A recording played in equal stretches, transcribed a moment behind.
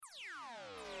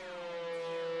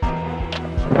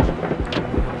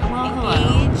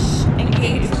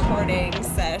recording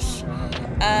sesh.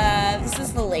 This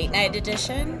is the late night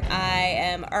edition. I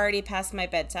am already past my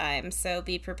bedtime, so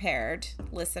be prepared,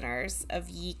 listeners of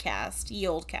Ye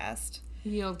Oldcast.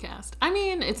 I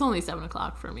mean, it's only 7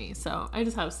 o'clock for me, so I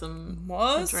just have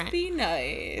be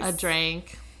nice. A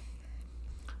drink.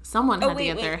 Someone had to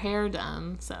get their hair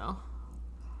done, so.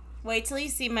 Wait till you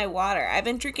see my water. I've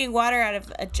been drinking water out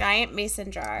of a giant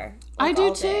mason jar. I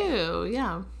do too,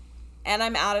 yeah. And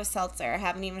I'm out of seltzer. I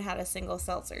haven't even had a single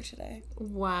seltzer today.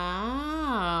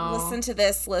 Wow. Listen to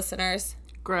this, listeners.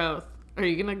 Growth. Are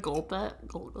you going to gulp it?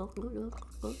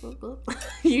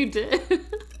 You did.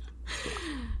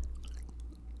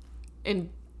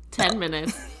 In 10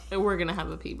 minutes, we're going to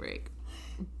have a pee break.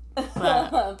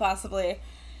 But, possibly.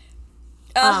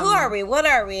 Who are we? What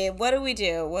are we? What do we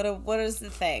do? What is the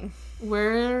thing?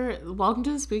 Welcome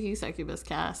to the Spooky Succubus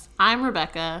cast. I'm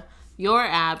Rebecca. You're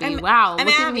Abby. Look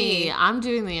Abby. At me. I'm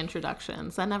doing the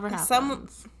introductions. That never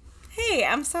happens. Hey,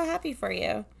 I'm so happy for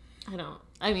you.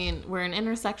 I mean, we're an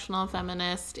intersectional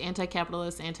feminist,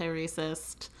 anti-capitalist,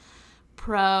 anti-racist,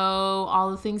 pro, all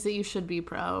the things that you should be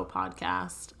pro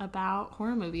podcast about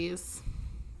horror movies.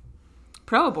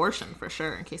 Pro-abortion, for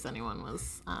sure, in case anyone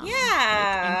was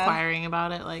inquiring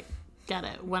about it. Like, get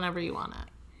it whenever you want it.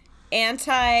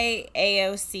 Anti-AOC's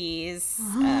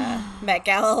Met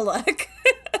Gala look.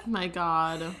 My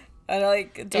God. I don't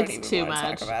it's even too want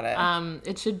much. to talk about it.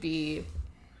 It should be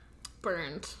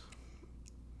burned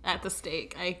at the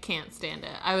stake. I can't stand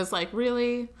it. I was like,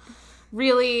 really?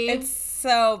 It's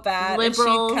so bad.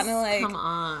 Liberals, and she come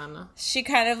on. She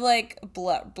kind of like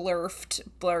blurped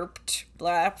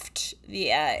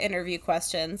the interview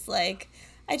questions. Like,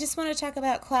 I just want to talk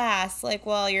about class. Like,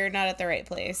 well, you're not at the right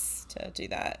place to do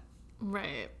that.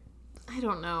 Right. I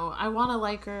don't know. I want to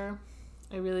like her.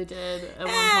 I really did at one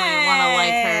point want to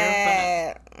like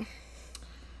her, but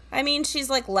I mean, she's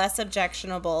like less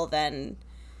objectionable than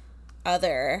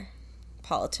other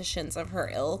politicians of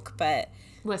her ilk, but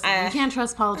listen, we can't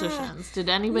trust politicians. Did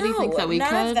anybody think that we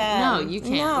could? Of them. No, you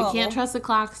can't. No. We can't trust the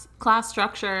class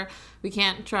structure. We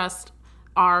can't trust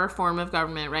our form of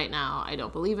government right now. I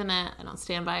don't believe in it. I don't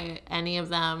stand by any of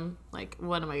them. Like,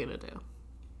 what am I going to do?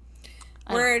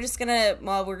 We're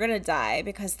going to die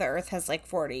because the Earth has like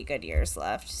 40 good years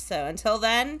left. So until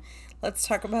then, let's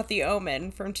talk about the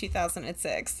Omen from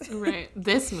 2006. Right.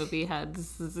 This movie had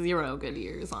 0 good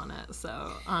years on it.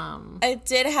 So, it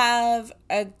did have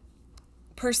a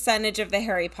percentage of the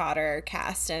Harry Potter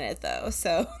cast in it, though.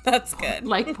 So that's good.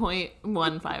 Like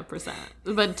 0.15%.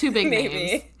 But 2 big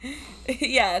names.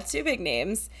 Yeah, 2 big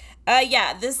names.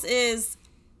 This is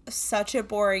such a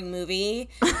boring movie.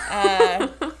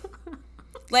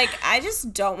 Like, I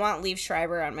just don't want Liev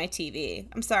Schreiber on my TV.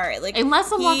 I'm sorry. Like,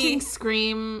 unless I'm watching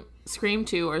Scream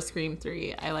 2 or Scream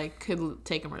 3, I could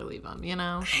take him or leave him, you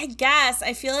know? I guess.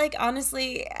 I feel like,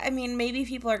 honestly, I mean, maybe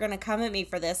people are going to come at me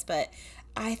for this, but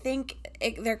I think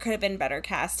there could have been better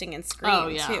casting in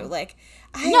Scream, too. Like,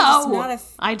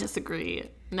 I disagree.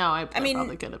 No, I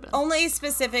probably could have been. Only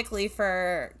specifically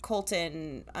for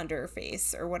Colton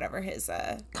Underface or whatever his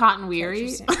Cotton Weary.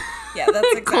 Yeah,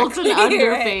 that's exactly Colton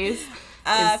Underface.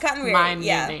 Cotton Weary. My new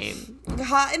name.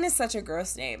 Cotton is such a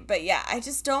gross name, but yeah, I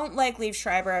just don't like Liev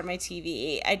Schreiber on my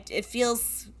TV. It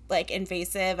feels like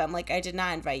invasive. I'm like, I did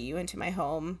not invite you into my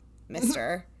home,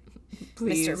 Mister.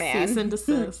 Please, Mr. Man. Cease and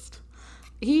desist.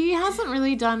 He hasn't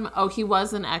really done. Oh, he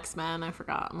was an X-Men. I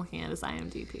forgot. I'm looking at his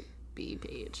IMDb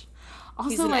page. Also,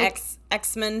 he's an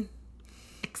X-Men.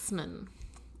 X-Men.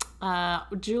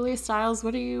 Julia Stiles,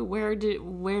 where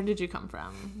did you come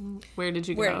from? Where did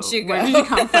you go? Where did you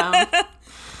come from?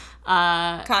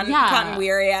 Cotton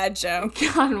Weary joke.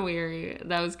 Cotton Weary.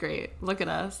 That was great. Look at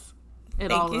us.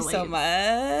 Thank you so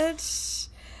much.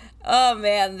 Oh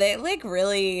man, they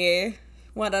really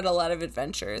went on a lot of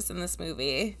adventures in this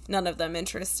movie. None of them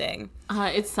interesting.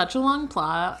 It's such a long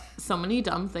plot. So many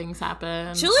dumb things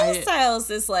happen. Julia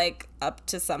Stiles is up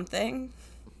to something.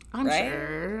 I'm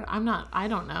sure. I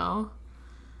don't know.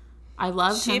 I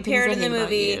love She appeared in the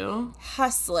movie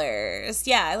Hustlers.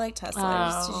 Yeah, I liked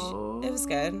Hustlers. It was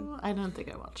good. I don't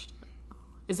think I watched it.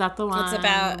 Is that the one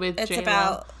with J-Lo? It's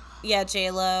about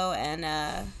J-Lo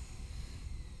and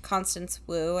Constance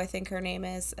Wu, I think her name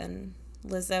is, and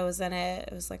Lizzo was in it.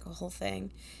 It was like a whole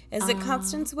thing. Is it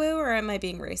Constance Wu or am I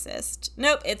being racist?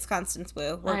 Nope, it's Constance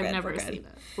Wu. I've never seen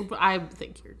it. I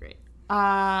think you're great.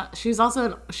 She's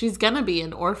gonna be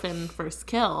an orphan first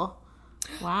kill.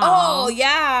 Wow. Oh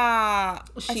yeah.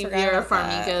 She Vera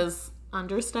Farmiga's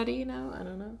understudy now? I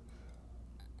don't know.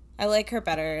 I like her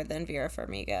better than Vera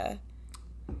Farmiga.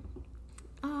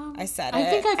 I said it. I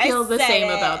think I feel the same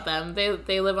about them.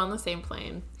 They live on the same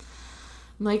plane.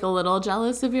 like a little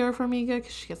jealous of Vera Farmiga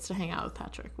because she gets to hang out with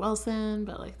Patrick Wilson,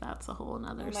 but like that's a whole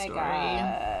another story.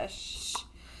 Gosh.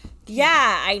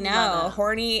 Yeah, I know.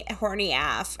 Horny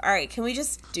AF. All right, can we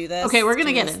just do this? Okay, we're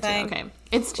gonna get into it. Okay,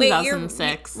 it's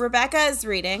 2006. Rebecca is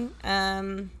reading.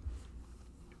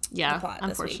 Yeah,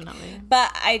 unfortunately.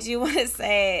 But I do want to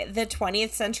say the 20th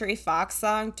Century Fox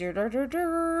song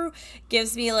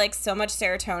gives me like so much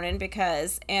serotonin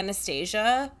because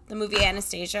Anastasia, the movie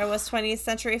Anastasia, was 20th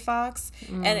Century Fox,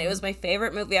 and it was my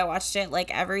favorite movie. I watched it like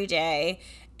every day,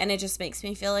 and it just makes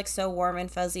me feel like so warm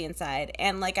and fuzzy inside,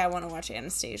 and like I want to watch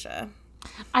Anastasia.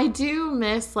 I do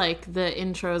miss like the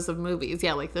intros of movies.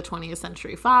 Yeah, like the 20th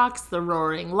Century Fox, the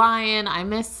Roaring Lion. I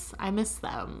miss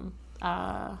them.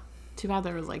 Too bad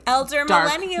there was like elder dark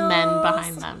millennials men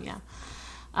behind them. Yeah.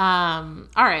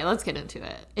 All right, let's get into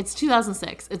it. It's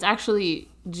 2006. It's actually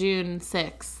June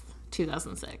 6th,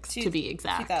 2006 to be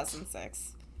exact.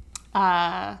 2006.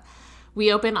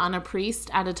 We open on a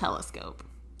priest at a telescope.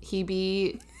 He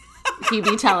be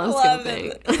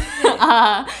telescoping.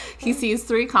 He sees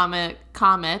 3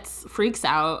 comets, freaks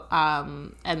out,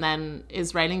 and then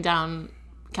is writing down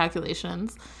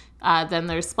calculations. Then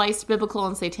there's spliced biblical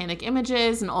and satanic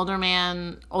images. An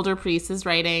older priest is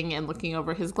writing and looking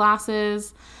over his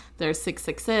glasses. There's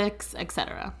 666,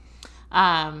 etc.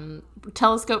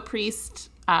 Telescope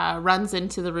priest runs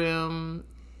into the room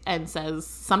and says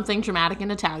something dramatic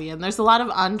in Italian. There's a lot of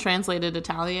untranslated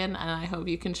Italian, and I hope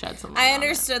you can shed some light. I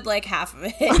understood like half of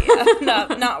it.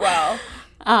 Not well.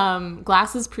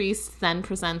 Glasses priest then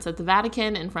presents at the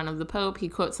Vatican in front of the Pope. He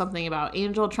quotes something about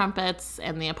angel trumpets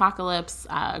and the apocalypse,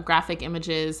 graphic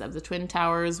images of the Twin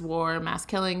Towers, war, mass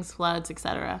killings, floods,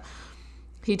 etc.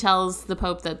 He tells the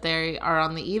Pope that they are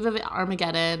on the eve of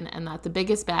Armageddon and that the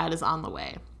biggest bad is on the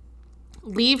way.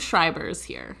 Liev Schreiber is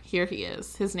here. Here he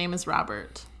is. His name is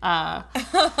Robert.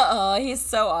 Oh, he's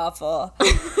so awful.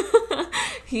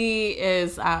 He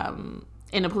is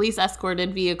in a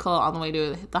police-escorted vehicle on the way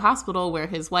to the hospital where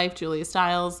his wife, Julia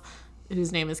Stiles,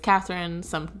 whose name is Catherine,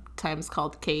 sometimes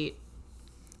called Kate.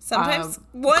 Sometimes,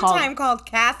 time called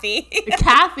Kathy.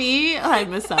 Kathy? Oh, I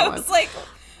missed that one. I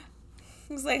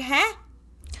was like, huh?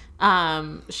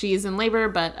 She's in labor,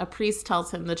 but a priest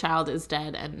tells him the child is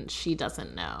dead and she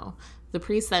doesn't know. The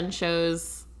priest then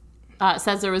says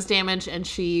there was damage and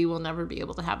she will never be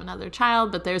able to have another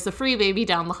child, but there's a free baby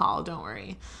down the hall, don't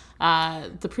worry.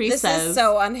 The priest says... This is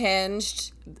so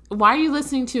unhinged. Why are you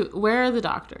listening to... Where are the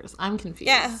doctors? I'm confused.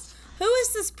 Yeah. Who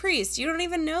is this priest? You don't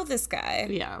even know this guy.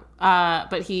 Yeah.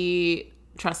 But he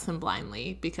trusts him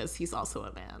blindly because he's also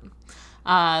a man.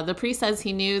 The priest says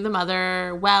he knew the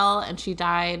mother well and she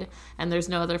died and there's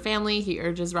no other family. He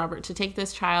urges Robert to take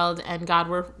this child and God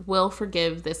will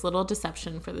forgive this little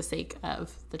deception for the sake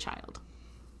of the child.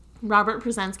 Robert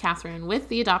presents Catherine with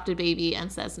the adopted baby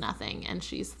and says nothing, and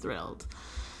she's thrilled.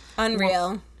 Unreal.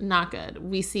 Well, not good.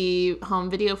 We see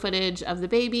home video footage of the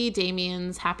baby,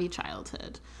 Damien's happy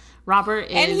childhood. Robert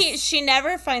is... And she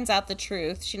never finds out the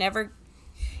truth. She never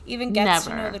even gets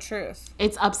to know the truth.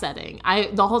 It's upsetting.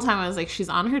 The whole time I was like, she's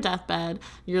on her deathbed.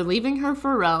 You're leaving her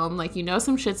for Rome. Like, you know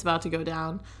some shit's about to go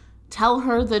down. Tell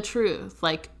her the truth,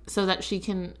 like, so that she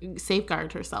can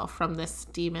safeguard herself from this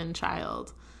demon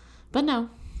child. But no.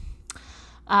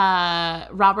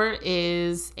 Robert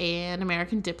is an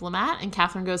American diplomat, and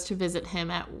Catherine goes to visit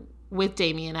him with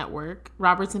Damien at work.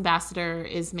 Robert's ambassador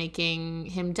is making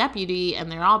him deputy, and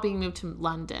they're all being moved to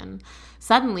London.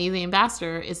 Suddenly, the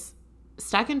ambassador is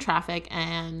stuck in traffic,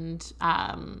 and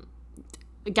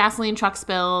gasoline truck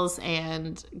spills,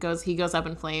 and he goes up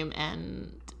in flame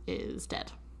and is dead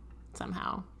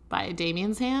somehow by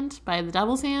Damien's hand, by the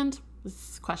devil's hand.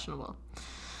 It's questionable.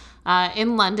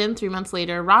 In London, 3 months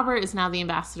later, Robert is now the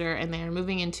ambassador, and they are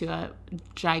moving into a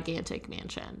gigantic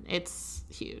mansion. It's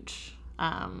huge.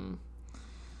 Where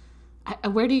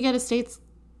do you get estates?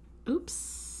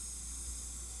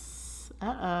 Oops.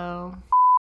 Uh-oh.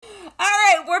 All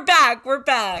right, we're back.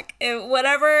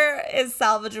 Whatever is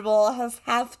salvageable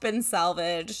hath been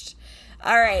salvaged.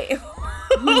 All right.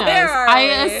 Where are we? I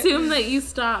assume that you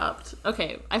stopped.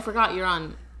 Okay, I forgot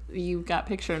you got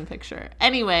picture-in-picture.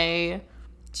 Anyway...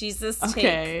 Jesus,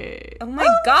 okay. Oh my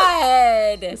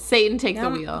God. Satan, take the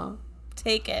wheel.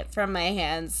 Take it from my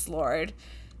hands, Lord.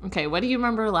 Okay, what do you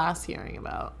remember last hearing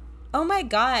about? Oh my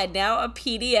God, now a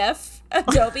PDF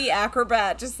Adobe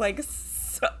Acrobat just like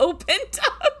opened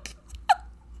up.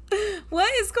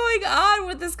 What is going on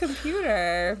with this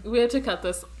computer? We have to cut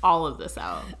all of this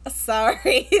out.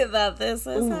 Sorry that this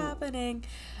is happening.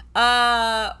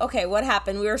 Okay, what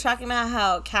happened? We were talking about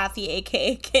how Kathy,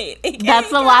 aka Kate, aka That's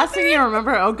the last thing you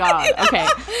remember? Oh God. Okay.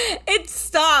 It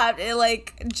stopped.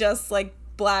 It just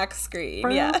black screen.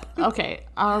 Yeah. Okay.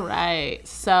 All right.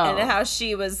 So. And how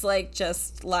she was like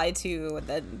just lied to and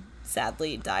then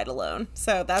sadly died alone.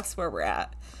 So that's where we're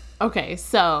at. Okay.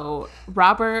 So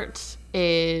Robert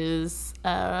is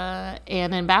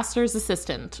an ambassador's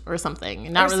assistant or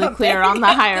something. Not really clear on the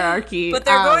hierarchy. But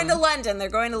they're going to London. They're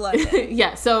going to London.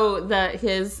 Yeah. So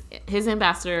his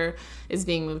ambassador is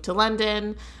being moved to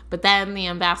London, but then the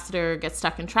ambassador gets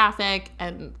stuck in traffic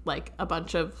and like a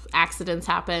bunch of accidents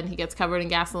happen. He gets covered in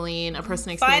gasoline. A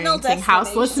person experiencing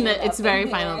houselessness. It's very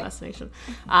Final Destination.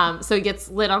 So he gets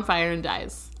lit on fire and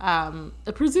dies.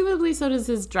 Presumably, so does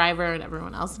his driver and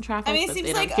everyone else in traffic. I mean, it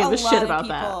seems like a lot of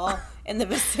people in the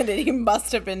vicinity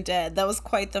must have been dead. That was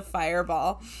quite the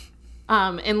fireball.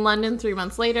 In London, 3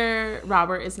 months later,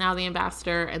 Robert is now the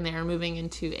ambassador, and they are moving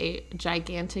into a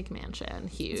gigantic mansion.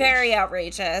 Huge. Very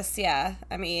outrageous, yeah.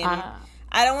 I mean,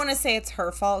 I don't want to say it's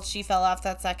her fault she fell off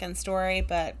that second story,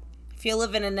 but if you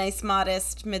live in a nice,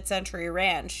 modest, mid-century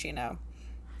ranch, you know.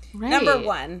 Right. Number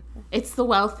one. It's the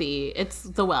wealthy. It's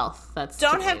the wealth. That's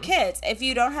don't have kids. If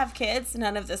you don't have kids,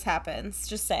 none of this happens.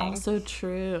 Just saying. Also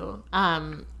true.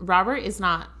 Robert is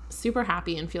not super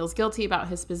happy and feels guilty about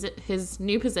his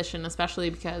new position, especially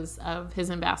because of his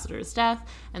ambassador's death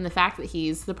and the fact that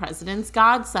he's the president's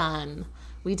godson.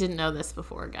 We didn't know this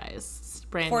before, guys. It's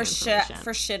brand new information.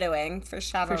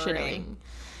 Foreshadowing.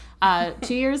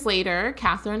 2 years later,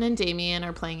 Catherine and Damien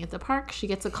are playing at the park. She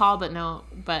gets a call,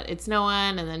 but it's no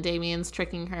one. And then Damien's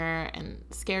tricking her and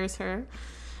scares her.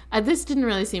 This didn't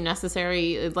really seem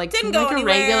necessary. It seemed like a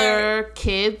regular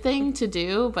kid thing to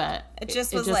do, but it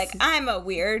just was like, I'm a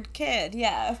weird kid.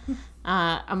 Yeah.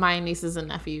 My nieces and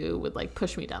nephew would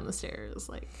push me down the stairs,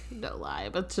 no lie,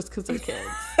 but just because they're kids.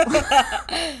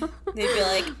 They'd be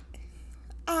like,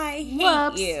 I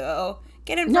hate you.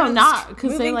 Get in front of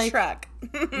this moving truck.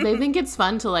 They think it's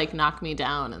fun to knock me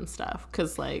down and stuff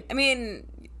because I mean,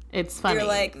 it's funny.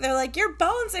 They're like your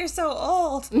bones are so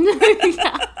old.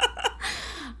 Yeah.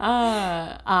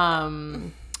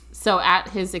 So at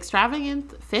his extravagant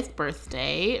 5th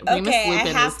birthday, Remus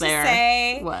Lupin is there.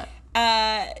 Say, what?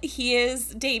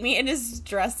 Damien is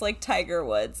dressed like Tiger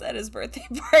Woods at his birthday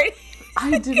party.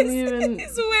 I didn't even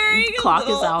he's wearing clock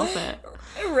his outfit.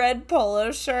 Red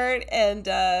polo shirt and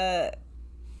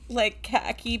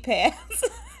khaki pants.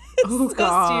 Oh, so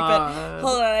God. Stupid.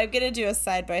 Hold on, I'm gonna do a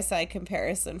side-by-side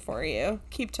comparison for you.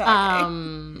 Keep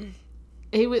talking.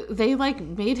 They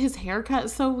made his haircut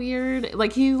so weird.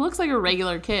 He looks like a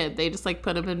regular kid. They just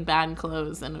put him in bad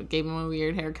clothes and gave him a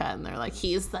weird haircut, and they're like,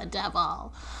 he's the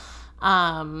devil.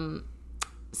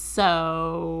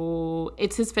 So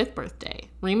it's his 5th birthday.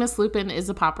 Remus Lupin is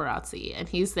a paparazzi, and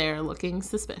he's there looking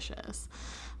suspicious.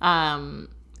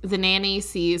 The nanny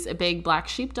sees a big black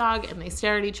sheepdog, and they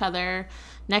stare at each other.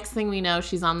 Next thing we know,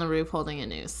 she's on the roof holding a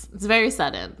noose. It's very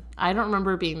sudden. I don't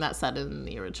remember being that sudden in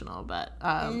the original, but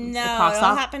it pops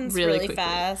off happens really quickly.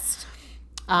 Fast.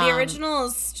 The original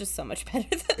is just so much better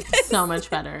than this. So much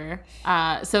better.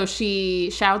 So she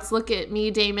shouts, "Look at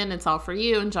me, Damon, it's all for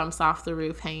you," and jumps off the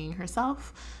roof hanging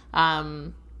herself.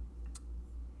 Upon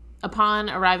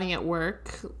arriving at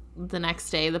work the next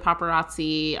day, the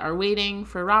paparazzi are waiting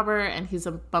for Robert, and he's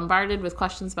bombarded with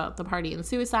questions about the party and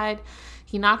suicide.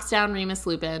 He knocks down Remus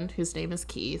Lupin, whose name is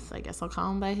Keith. I guess I'll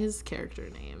call him by his character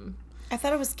name. I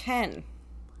thought it was Ken.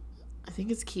 I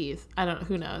think it's Keith.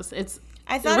 Who knows?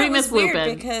 I thought Remus it was weird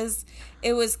Lupin. Because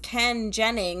it was Ken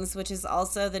Jennings, which is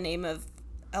also the name of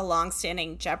a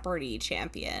long-standing Jeopardy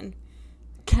champion.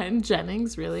 Ken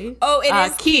Jennings, really? Oh, it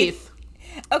is Keith.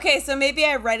 Okay, so maybe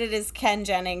I read it as Ken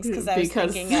Jennings because I was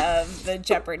thinking of the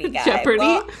Jeopardy guy. Jeopardy?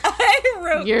 Well, I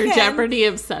wrote Your Ken. Jeopardy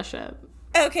obsession.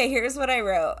 Okay, here's what I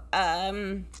wrote.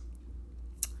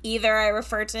 Either I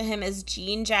refer to him as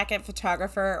Jean Jacket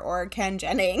Photographer or Ken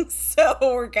Jennings, so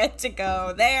we're good to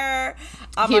go there.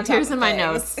 He appears in my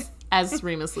notes as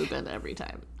Remus Lupin every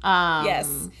time.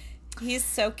 Yes, he's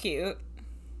so cute.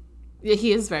 Yeah,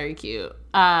 he is very cute.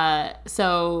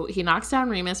 So he knocks down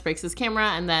Remus, breaks his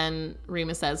camera, and then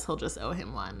Remus says he'll just owe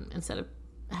him one instead of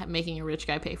making a rich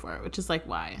guy pay for it, which is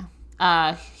why.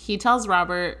 He tells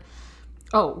Robert,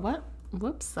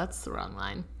 whoops, that's the wrong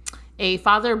line. A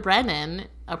Father Brennan,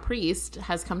 a priest,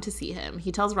 has come to see him.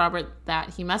 He tells Robert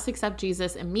that he must accept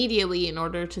Jesus immediately in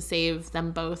order to save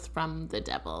them both from the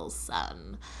devil's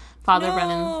son. Father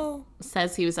Brennan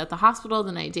says he was at the hospital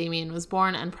the night Damien was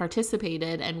born and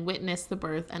participated and witnessed the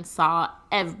birth and saw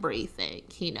everything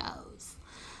he knows.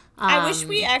 I wish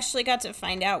we actually got to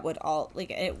find out what all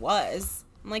it was.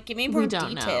 Give me more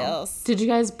details. Know. Did you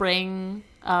guys bring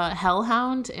a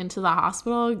hellhound into the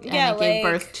hospital and it gave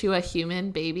birth to a human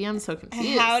baby? I'm so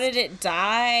confused. How did it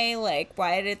die?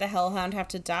 Why did the hellhound have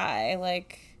to die?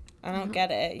 I don't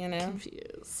get it,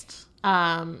 Confused.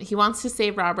 He wants to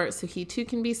save Robert so he too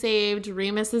can be saved.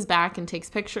 Remus is back and takes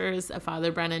pictures of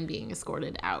Father Brennan being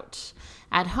escorted out.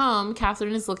 At home,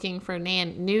 Catherine is looking for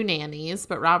new nannies,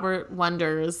 but Robert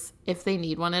wonders if they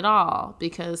need one at all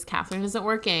because Catherine isn't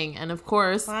working. And of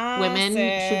course, women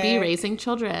should be raising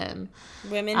children.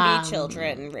 Women be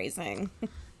children raising.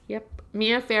 Yep.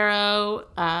 Mia Farrow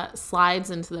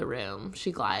slides into the room.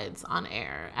 She glides on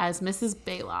air as Mrs.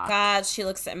 Baylock. God, she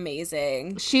looks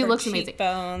amazing. She looks amazing. Her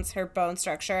cheekbones, her bone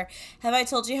structure. Have I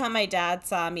told you how my dad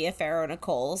saw Mia Farrow in a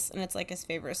Kohl's? And it's like his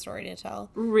favorite story to tell.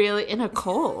 Really? In a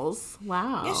Kohl's?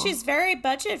 Wow. Yeah, she's very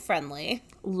budget friendly.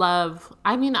 Love.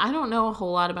 I mean, I don't know a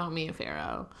whole lot about Mia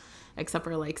Farrow, except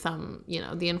for like some,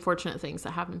 the unfortunate things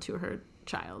that happened to her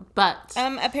child, but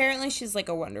apparently she's like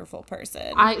a wonderful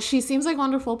person. She seems like a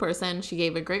wonderful person. She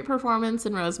gave a great performance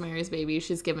in Rosemary's Baby.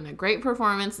 She's given a great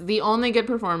performance, the only good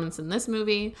performance in this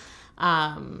movie.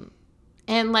 And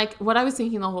like what I was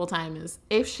thinking the whole time is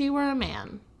if she were a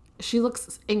man, she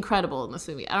looks incredible in this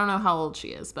movie. I don't know how old she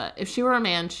is, but if she were a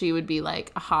man, she would be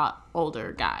like a hot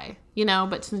older guy,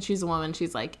 but since she's a woman,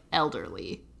 she's like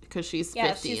elderly because she's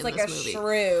 50 she's in like this a movie.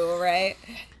 shrew, right?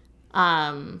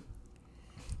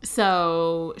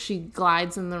 So she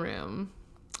glides in the room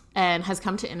and has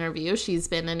come to interview. She's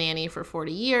been a nanny for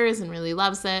 40 years and really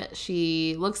loves it.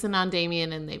 She looks in on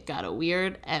Damien and they've got a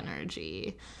weird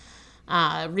energy.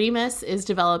 Remus is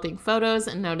developing photos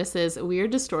and notices a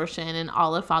weird distortion in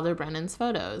all of Father Brennan's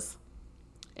photos.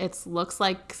 It looks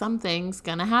like something's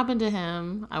gonna happen to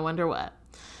him. I wonder what.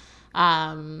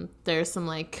 There's some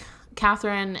like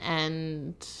Catherine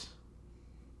and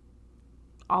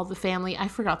all the family. I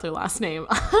forgot their last name.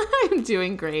 I'm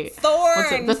doing great.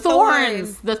 The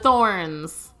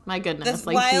Thorns. My goodness. The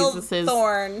like wild Jesus's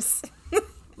thorns.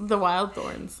 The wild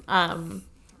thorns.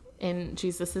 In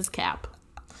Jesus's cap.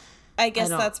 I guess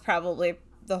that's probably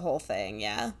the whole thing,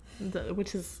 yeah.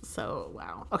 Which is so,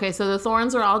 wow. Okay, so the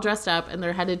Thorns are all dressed up and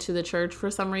they're headed to the church for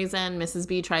some reason. Mrs.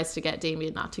 B tries to get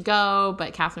Damien not to go,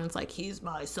 but Catherine's like, he's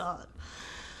my son.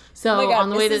 So oh my God, on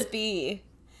the way to Mrs. B.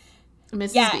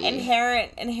 Mrs. B.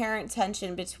 Inherent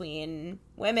tension between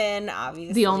women,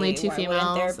 obviously. The only two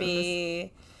females. Wouldn't there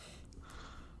be...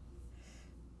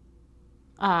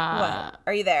 what?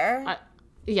 Are you there?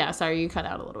 Yeah, sorry, you cut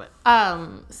out a little bit.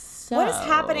 So what is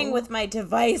happening with my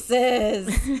devices?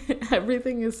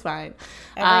 Everything is fine.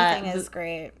 Everything is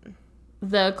great.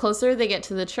 The closer they get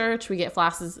to the church, we get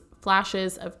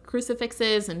flashes of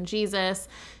crucifixes and Jesus.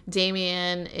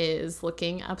 Damien is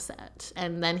looking upset,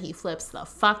 and then he flips the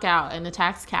fuck out and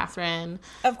attacks Catherine.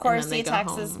 Of course, he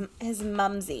attacks his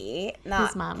mumsy, not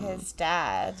his mom. His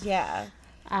dad. Yeah.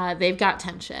 They've got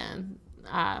tension,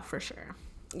 for sure.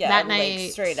 Yeah, that night,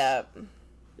 like, straight up.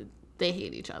 They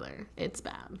hate each other. It's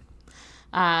bad.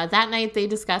 That night, they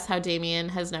discuss how Damien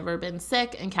has never been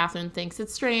sick, and Catherine thinks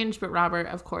it's strange, but Robert,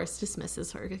 of course,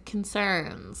 dismisses her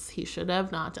concerns. He should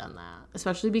have not done that,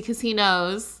 especially because he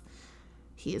knows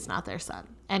he is not their son.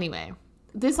 Anyway,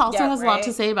 this also has a lot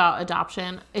to say about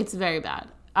adoption. It's very bad.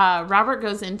 Robert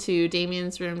goes into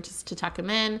Damien's room just to tuck him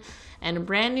in, and a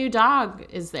brand new dog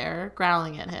is there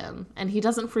growling at him, and he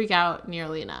doesn't freak out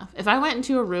nearly enough. If I went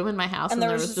into a room in my house and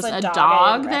there was just a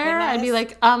dog there, I'd be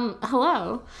like,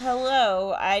 hello.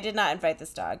 Hello, I did not invite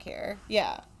this dog here.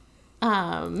 Yeah.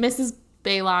 Mrs.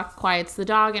 Baylock quiets the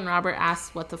dog, and Robert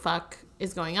asks what the fuck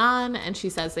is going on, and she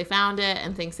says they found it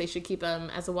and thinks they should keep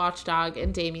him as a watchdog,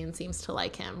 and Damien seems to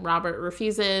like him. Robert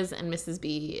refuses, and Mrs.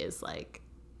 B is like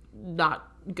not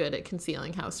good at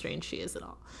concealing how strange she is at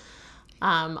all.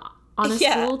 On a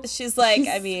school, she's like,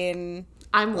 I mean,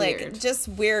 I'm like, weird. Just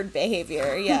weird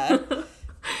behavior, yeah.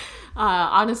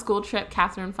 On a school trip,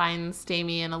 Catherine finds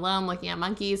Damien alone looking at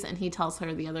monkeys, and he tells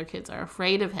her the other kids are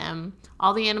afraid of him.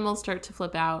 All the animals start to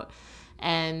flip out,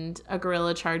 and a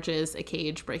gorilla charges a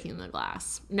cage, breaking the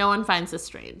glass. No one finds this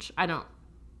strange. I'm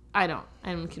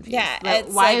confused. Yeah,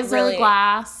 why is there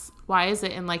glass? Why is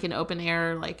it in like an open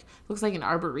air, like looks like an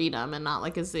arboretum and not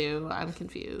like a zoo? I'm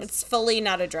confused. It's fully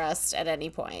not addressed at any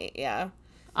point. Yeah.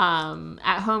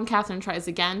 At home, Catherine tries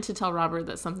again to tell Robert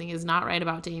that something is not right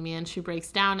about Damien. She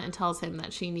breaks down and tells him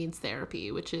that she needs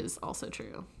therapy, which is also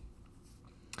true.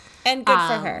 And good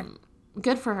for her.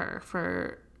 Good for her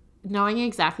for knowing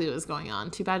exactly what was going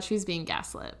on. Too bad she's being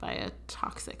gaslit by a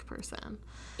toxic person.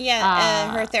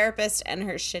 Yeah, her therapist and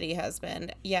her shitty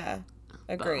husband. Yeah,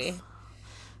 agree. Both.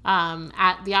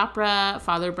 At the opera,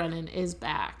 Father Brennan is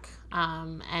back,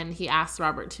 and he asks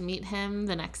Robert to meet him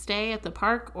the next day at the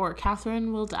park, or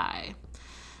Catherine will die.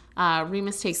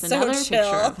 Remus takes another picture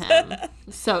of him.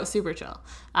 So super chill.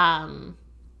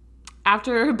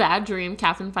 After her bad dream,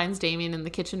 Catherine finds Damien in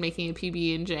the kitchen making a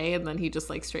PB&J, and then he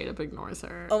just, like, straight up ignores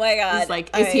her. Oh, my God. He's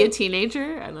like, is he a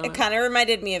teenager? I don't know. It kind of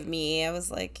reminded me of me. I was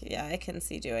like, yeah, I can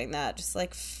see doing that. Just,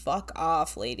 like, fuck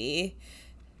off, lady.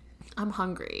 I'm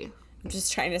hungry. I'm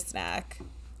just trying to snack.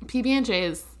 PB&J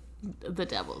is the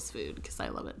devil's food, because I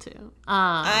love it, too.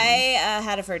 I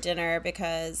had it for dinner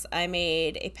because I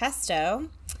made a pesto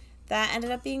that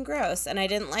ended up being gross, and I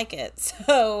didn't like it.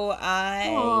 So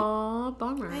Aw,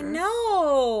 bummer. I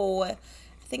know. I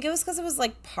think it was because it was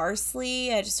like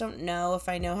parsley. I just don't know if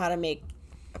I know how to make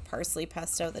a parsley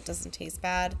pesto that doesn't taste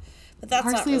bad. But that's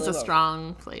parsley not really is a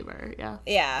strong flavor, yeah.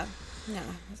 Yeah. No,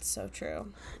 that's so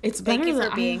true. It's Thank better you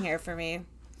for being here for me.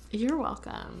 You're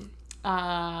welcome.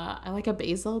 I like a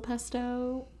basil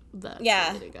pesto. That's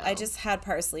yeah, ready to go. I just had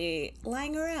parsley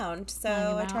lying around, so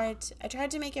I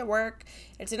tried to make it work.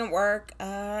 It didn't work,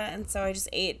 and so I just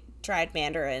ate dried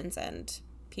mandarins and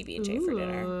PB&J for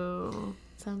dinner.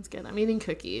 Sounds good. I'm eating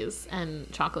cookies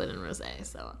and chocolate and rosé,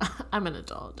 so I'm an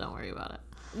adult. Don't worry about it.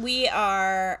 We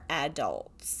are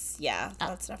adults. Yeah,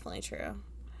 that's definitely true.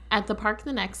 At the park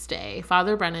the next day,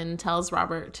 Father Brennan tells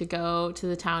Robert to go to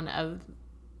the town of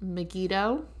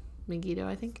Megiddo,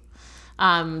 I think.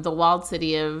 The walled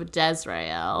city of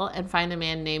Jezreel, and find a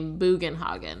man named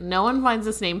Bugenhagen. No one finds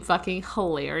this name fucking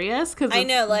hilarious because I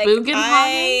know, like,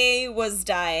 I was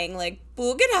dying, like,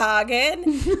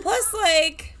 Bugenhagen. Plus,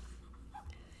 like,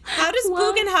 how does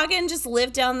Bugenhagen just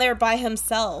live down there by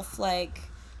himself? Like,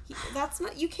 that's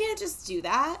not, you can't just do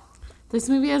that. This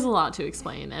movie has a lot to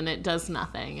explain, and it does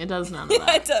nothing. It does none of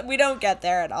that. We don't get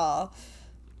there at all.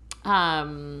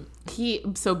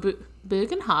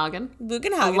 Bugenhagen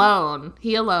alone.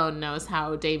 He alone knows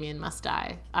how Damien must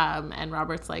die. And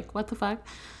Robert's like, what the fuck?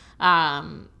 Yeah,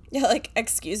 like,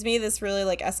 excuse me, this really,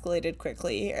 like, escalated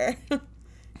quickly here.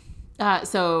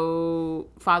 So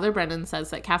Father Brennan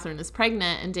says that Catherine is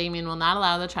pregnant and Damien will not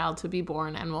allow the child to be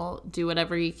born and will do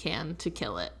whatever he can to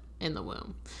kill it in the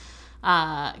womb.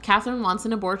 Catherine wants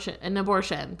an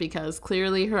abortion because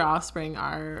clearly her offspring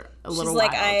are a little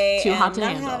wild. Too hot to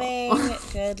handle. Having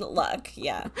good luck,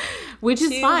 yeah. Which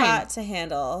is fine. Too hot to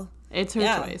handle. It's her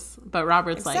choice. But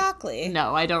Robert's like,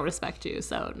 no, I don't respect you,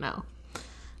 so no. It's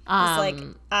like,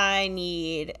 I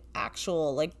need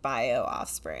actual, like, bio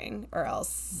offspring, or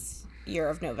else you're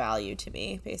of no value to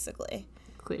me, basically.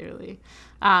 Clearly.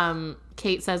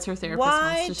 Kate says her therapist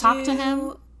wants to talk to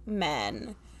him.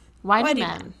 Why do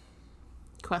men?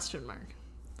 Question mark.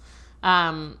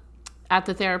 At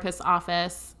the therapist's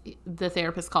office, the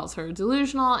therapist calls her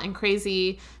delusional and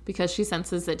crazy because she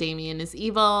senses that Damien is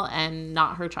evil and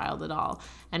not her child at all.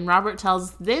 And Robert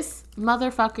tells this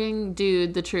motherfucking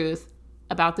dude the truth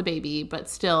about the baby, but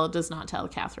still does not tell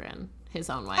Catherine, his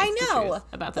own wife, the truth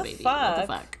about the baby. What the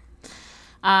fuck?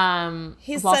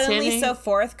 He's suddenly so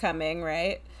forthcoming,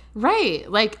 right? Right.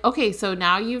 Like, okay, so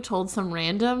now you told some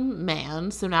random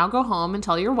man, so now go home and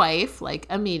tell your wife, like,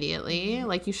 immediately,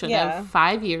 like you should have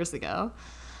 5 years ago.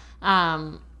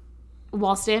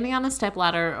 While standing on a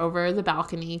stepladder over the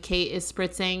balcony, Kate is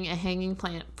spritzing a hanging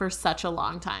plant for such a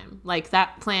long time. Like,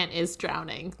 that plant is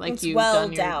drowning. Like, it's well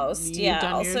doused.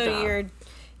 Yeah. Also,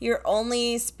 you're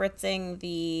only spritzing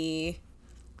the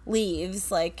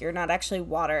leaves, like, you're not actually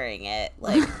watering it.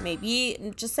 Like,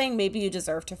 maybe just saying, maybe you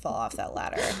deserve to fall off that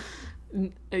ladder.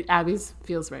 Abby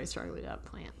feels very strongly about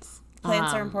plants.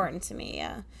 Plants are important to me.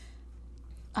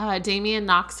 Damien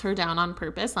knocks her down on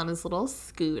purpose on his little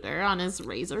scooter, on his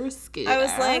razor scooter. I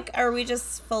was like, are we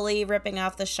just fully ripping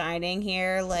off The Shining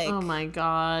here? Like, oh my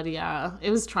god, yeah. It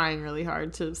was trying really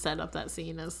hard to set up that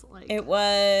scene as, like, it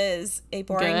was a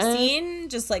boring scene,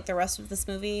 just like the rest of this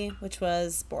movie, which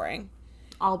was boring.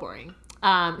 All boring.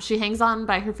 She hangs on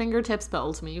by her fingertips, but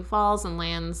ultimately falls and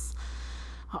lands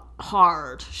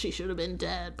hard. She should have been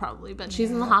dead, probably. But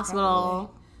she's in the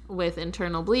hospital with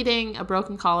internal bleeding, a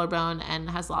broken collarbone, and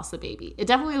has lost the baby. It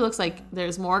definitely looks like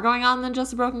there's more going on than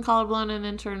just a broken collarbone and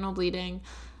internal bleeding,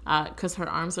 because her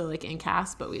arms are, like, in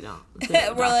cast, but we don't.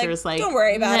 We're like, don't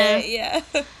worry about it.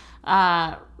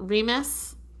 Yeah.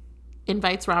 Remus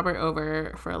invites Robert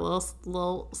over for a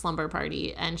little slumber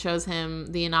party and shows him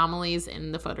the anomalies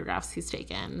in the photographs he's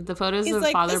taken. The photos of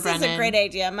Father Brennan. This is a great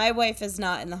idea. My wife is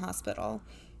not in the hospital.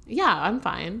 Yeah, I'm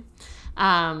fine.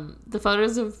 The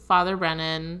photos of Father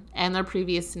Brennan and their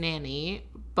previous nanny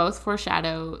both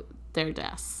foreshadow their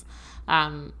deaths.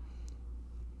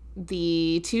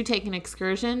 The two take an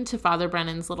excursion to Father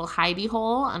Brennan's little hidey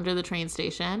hole under the train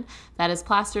station that is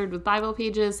plastered with Bible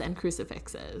pages and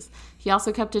crucifixes. He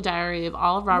also kept a diary of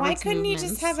all of Robert's movements. Why couldn't he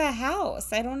just have a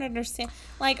house? I don't understand.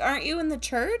 Like, aren't you in the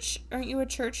church? Aren't you a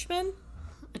churchman?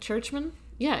 A churchman?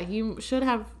 Yeah, he should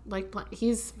have, like,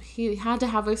 he had to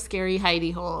have a scary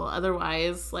hidey hole.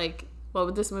 Otherwise, like, what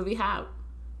would this movie have?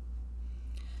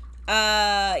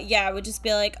 Yeah, it would just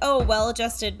be like, oh,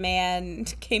 well-adjusted man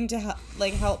came to,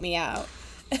 like, help me out.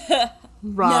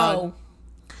 Wrong.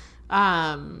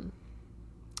 No.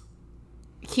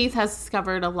 Keith has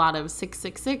discovered a lot of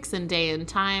 666 and day and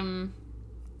time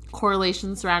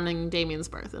correlations surrounding Damien's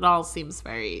birth. It all seems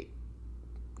very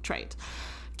trite.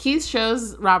 Keith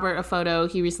shows Robert a photo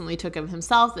he recently took of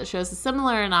himself that shows a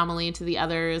similar anomaly to the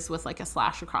others with, like, a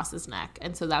slash across his neck.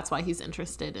 And so that's why he's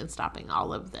interested in stopping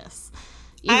all of this.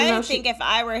 I think if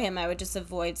I were him, I would just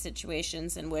avoid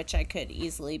situations in which I could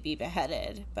easily be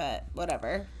beheaded. But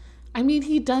whatever. I mean,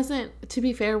 he doesn't, to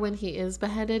be fair, when he is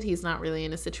beheaded, he's not really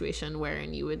in a situation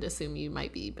wherein you would assume you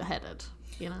might be beheaded,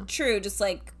 you know? True, just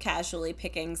like casually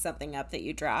picking something up that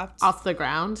you dropped. Off the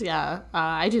ground, yeah.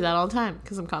 I do that all the time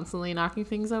because I'm constantly knocking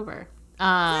things over.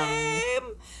 Same.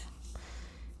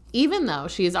 Even though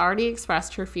she has already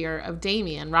expressed her fear of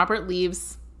Damien, Robert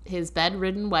leaves his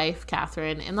bedridden wife,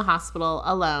 Catherine, in the hospital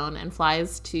alone and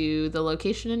flies to the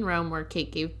location in Rome where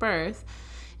Kate gave birth.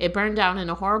 It burned down in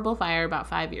a horrible fire about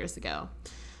 5 years ago.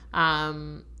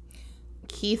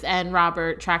 Keith and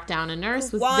Robert track down a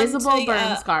nurse with visible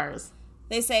burn scars.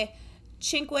 They say,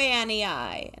 Cinque anni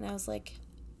I. And I was like,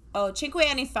 oh, Cinque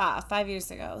anni fa, 5 years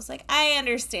ago. I was like, I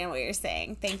understand what you're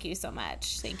saying. Thank you so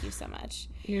much. Thank you so much.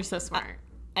 You're so smart.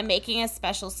 I'm making a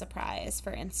special surprise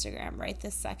for Instagram right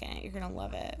this second. You're going to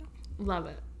love it. Love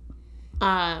it.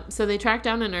 So they track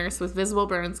down a nurse with visible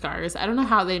burn scars. I don't know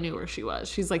how they knew where she was.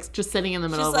 She's like just sitting in the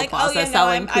middle of the plaza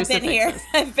selling crucifixes. I've been here.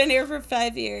 I've been here for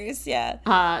 5 years.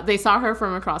 Yeah. They saw her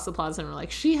from across the plaza and were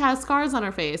like, she has scars on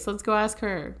her face. Let's go ask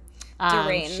her.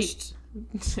 Deranged.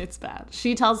 It's bad.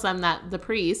 She tells them that the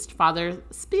priest, Father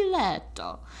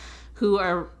Spiletto, who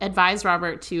advised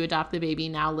Robert to adopt the baby,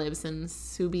 now lives in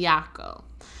Subiaco.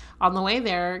 On the way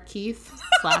there, Keith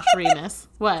 / Remus.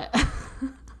 What?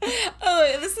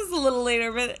 Oh, this is a little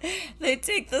later, but they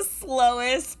take the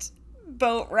slowest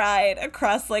boat ride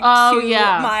across like 2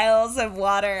 miles of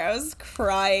water. I was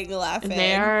crying laughing.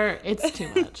 It's too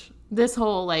much. This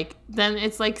whole then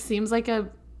it's seems like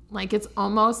it's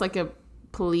almost like a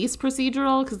police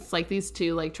procedural because it's like these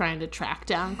two trying to track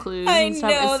down clues and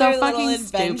stuff. Know, it's so fucking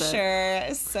adventure.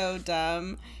 It's so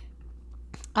dumb.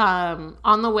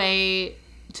 On the way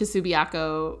to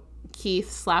Subiaco,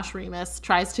 Keith / Remus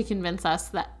tries to convince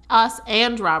us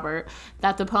and Robert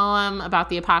that the poem about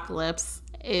the apocalypse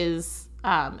is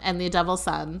and the devil's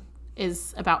son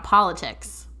is about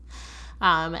politics.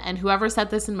 And whoever set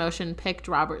this in motion picked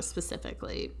Robert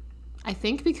specifically. I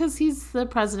think because he's the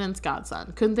president's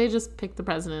godson. Couldn't they just pick the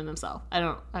president himself?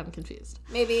 I'm confused.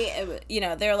 Maybe,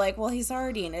 they're like, well, he's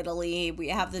already in Italy. We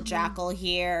have the jackal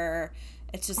here.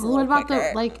 It's just a little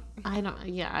quicker. I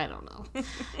don't know.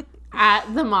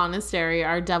 At the monastery,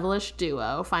 our devilish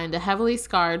duo find a heavily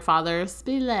scarred Father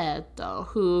Spiletto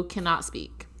who cannot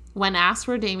speak. When asked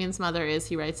where Damien's mother is,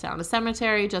 he writes down a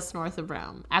cemetery just north of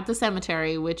Rome. At the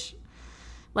cemetery, which,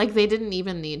 they didn't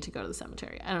even need to go to the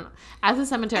cemetery. I don't know. At the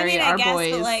cemetery, our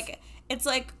boys... But it's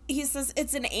like, he says,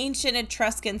 it's an ancient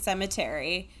Etruscan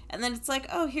cemetery. And then it's like,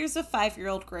 oh, here's a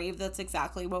 5-year-old grave that's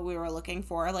exactly what we were looking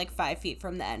for, 5 feet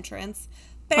from the entrance.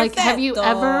 Have you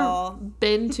ever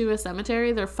been to a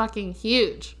cemetery? They're fucking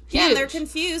huge. Yeah, they're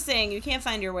confusing. You can't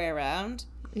find your way around.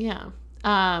 Yeah.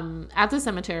 At the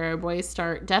cemetery, our boys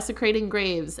start desecrating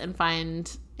graves and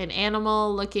find an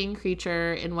animal-looking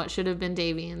creature in what should have been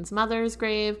Damien's mother's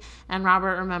grave, and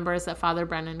Robert remembers that Father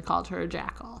Brennan called her a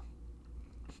jackal.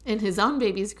 In his own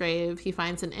baby's grave, he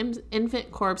finds an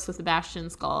infant corpse with a bastion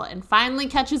skull and finally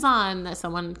catches on that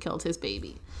someone killed his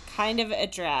baby. Kind of a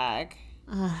drag.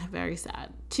 Very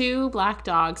sad. 2 black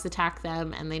dogs attack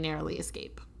them and they narrowly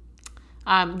escape.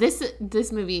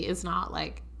 This movie is not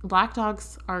black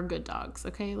dogs are good dogs,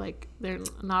 okay? They're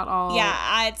not all...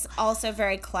 Yeah, it's also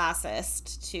very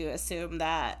classist to assume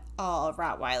that all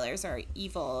Rottweilers are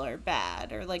evil or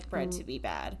bad or bred to be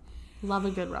bad. Love a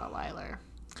good Rottweiler.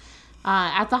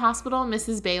 At the hospital,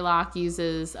 Mrs. Baylock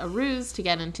uses a ruse to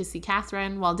get in to see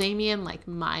Catherine, while Damien,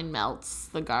 mind melts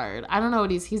the guard. I don't know what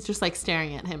he's just,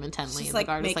 staring at him intently, and the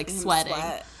guard is, sweating.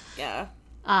 Yeah.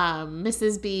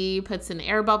 Mrs. B puts an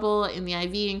air bubble in the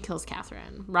IV and kills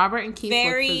Catherine. Robert and Keith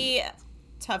very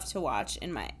tough to watch,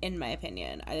 in my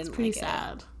opinion. I didn't like it. It's pretty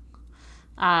sad.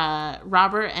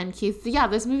 Robert and Keith,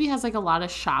 this movie has a lot of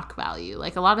shock value,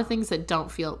 a lot of things that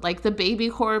don't feel the baby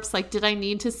corpse. Did I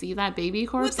need to see that baby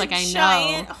corpse? With a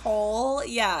giant hole.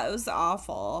 Yeah, it was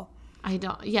awful. I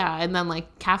don't. Yeah, and then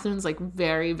Catherine's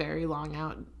very very long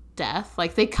out death.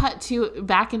 Like, they cut to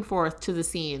back and forth to the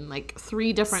scene like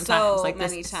 3 different so times. Like,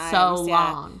 many this times, so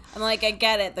long. I'm like, I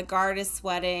get it. The guard is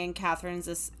sweating.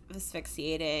 Catherine's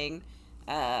asphyxiating.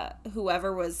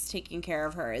 Whoever was taking care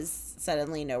of her is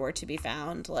suddenly nowhere to be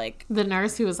found. Like, the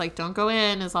nurse who was like, don't go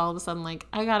in, is all of a sudden like,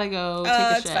 I gotta go take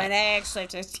a shit. It's fine. I actually have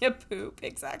to take a poop.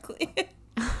 Exactly.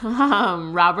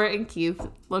 Robert and Keith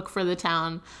look for the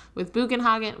town with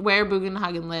Bugenhagen, where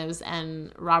Bugenhagen lives,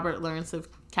 and Robert learns of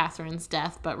Catherine's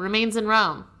death, but remains in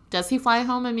Rome. Does he fly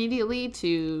home immediately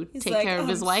to take care of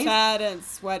his wife? Sad and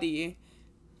sweaty.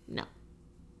 No.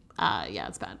 Yeah,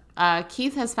 it's bad.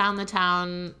 Keith has found the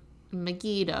town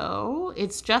Megiddo.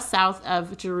 It's just south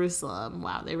of Jerusalem.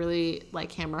 Wow, they really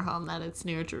like hammer home that it's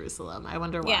near Jerusalem. I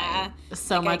wonder why. Yeah,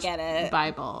 so like, much I get it.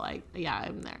 Bible.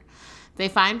 I'm there. They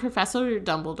find Professor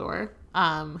Dumbledore,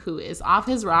 who is off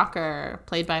his rocker,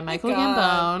 played by Michael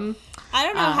Gambon. I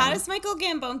don't know. How does Michael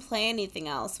Gambon play anything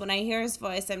else? When I hear his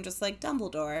voice, I'm just like,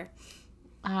 Dumbledore.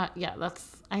 Yeah,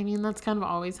 that's kind of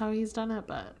always how he's done it,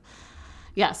 but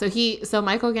yeah, so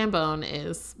Michael Gambon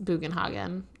is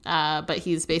Bugenhagen, but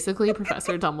he's basically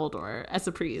Professor Dumbledore as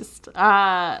a priest.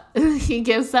 He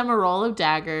gives them a roll of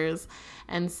daggers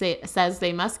and says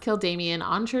they must kill Damien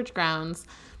on church grounds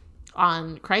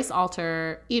on Christ's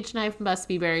altar. Each knife must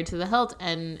be buried to the hilt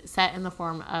and set in the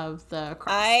form of the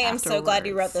cross. I am so glad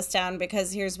you wrote this down,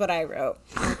 because here's what I wrote.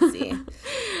 Let's see.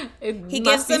 He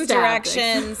gives them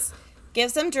directions.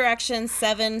 Gives them directions,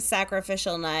 7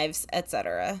 sacrificial knives,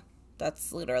 etc.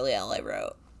 That's literally all I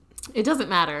wrote. It doesn't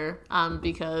matter,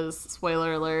 because,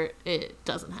 spoiler alert, it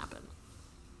doesn't happen.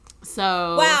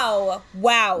 So... Wow.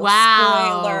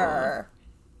 Spoiler.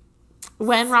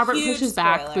 When Robert Huge pushes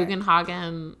spoiler. back,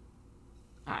 Bugenhagen...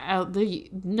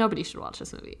 nobody should watch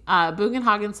this movie.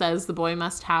 Bugenhagen says the boy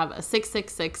must have a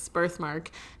 666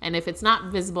 birthmark, and if it's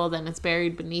not visible, then it's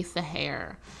buried beneath the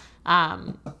hair.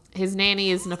 His nanny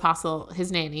is an apostle.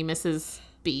 His nanny, Mrs.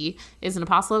 B, is an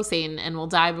apostle of Satan and will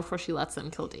die before she lets them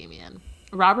kill Damien.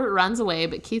 Robert runs away,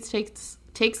 but Keith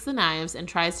takes the knives and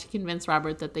tries to convince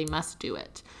Robert that they must do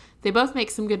it. They both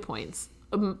make some good points.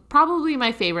 Probably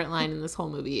my favorite line in this whole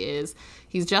movie is,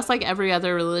 he's just like every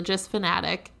other religious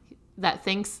fanatic that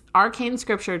thinks arcane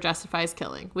scripture justifies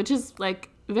killing, which is, like,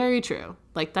 very true.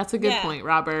 Like, that's a good point,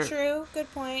 Robert. True.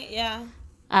 Good point. Yeah.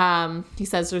 He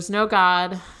says there's no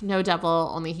God, no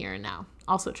devil, only here and now.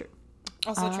 Also true.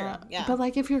 Yeah. But,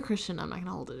 like, if you're a Christian, I'm not going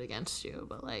to hold it against you.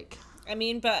 But, like... I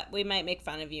mean, but we might make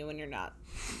fun of you when you're not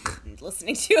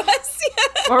listening to us.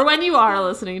 Or when you are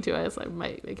listening to us, I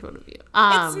might make fun of you.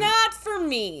 It's not for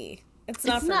me. It's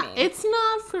not for me. It's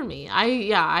not for me.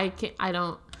 I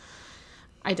don't.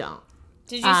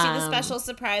 Did you see the special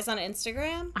surprise on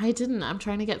Instagram? I didn't. I'm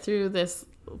trying to get through this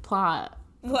plot.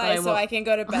 Why? So I can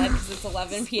go to bed because it's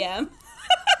 11 p.m.?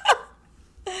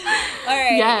 All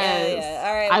right. Yes. Yeah.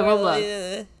 All right. I will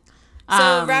look.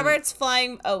 So Robert's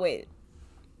flying. Oh, wait.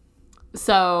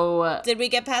 So did we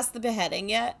get past the beheading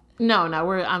yet? No,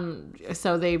 we're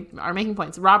so they are making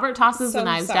points. Robert tosses the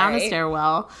knives down the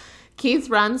stairwell. Keith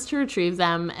runs to retrieve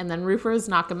them, and then roofers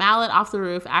knock a mallet off the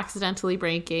roof, accidentally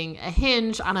breaking a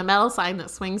hinge on a metal sign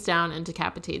that swings down and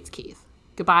decapitates Keith.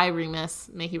 Goodbye, Remus.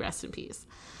 May he rest in peace.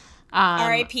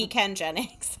 R.I.P. Ken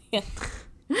Jennings.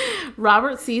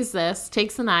 Robert sees this,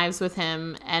 takes the knives with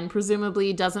him, and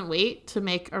presumably doesn't wait to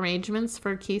make arrangements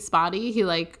for Keith's body. He's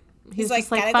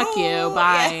just like, fuck you,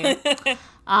 bye.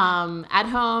 Yeah. At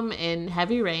home in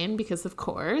heavy rain, because of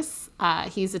course,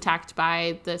 he's attacked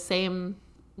by the same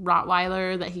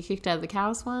Rottweiler that he kicked out of the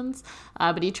cows once.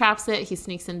 But he traps it. He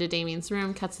sneaks into Damien's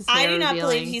room, cuts his hair. I do not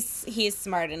believe he's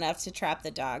smart enough to trap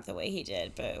the dog the way he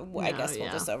did, but I guess we'll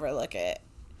just overlook it.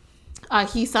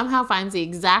 He somehow finds the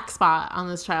exact spot on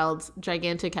this child's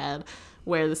gigantic head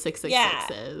where the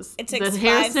 666 is. It takes the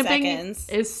hair 5 snipping seconds.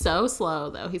 Is so slow,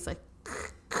 though. He's like...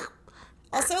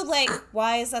 Also, like,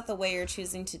 why is that the way you're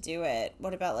choosing to do it?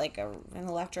 What about, like, an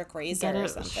electric razor or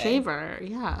something? Shaver,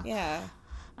 yeah. Yeah.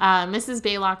 Mrs.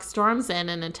 Baylock storms in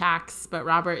and attacks, but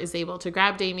Robert is able to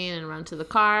grab Damien and run to the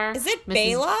car. Is it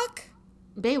Baylock?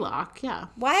 Baylock, yeah.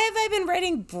 Why have I been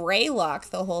writing Braylock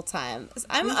the whole time?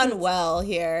 I'm unwell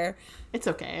here. It's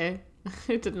okay.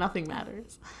 Nothing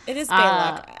matters. It is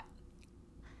Baylock.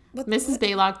 Mrs.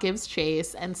 Baylock gives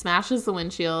chase and smashes the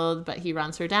windshield, but he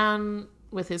runs her down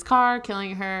with his car,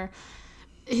 killing her.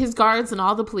 His guards and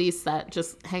all the police that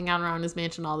just hang out around his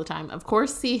mansion all the time, of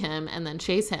course, see him and then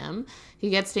chase him. He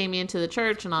gets Damien to the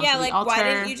church and onto the altar. Why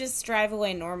didn't you just drive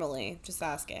away normally? Just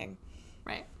asking.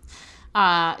 Right.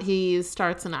 He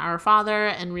starts an Our Father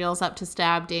and reels up to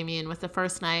stab Damien with the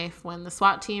first knife when the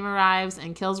SWAT team arrives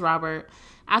and kills Robert.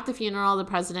 At the funeral, the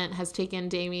president has taken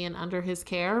Damien under his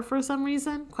care for some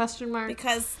reason, ?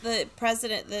 Because the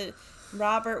president,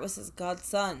 Robert was his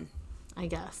godson. I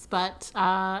guess. But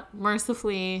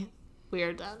mercifully, we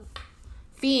are done.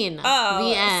 Fiend. Oh,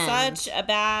 the end. Such a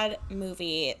bad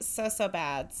movie. So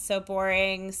bad. So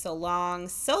boring. So long.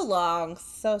 So long.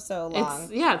 So long.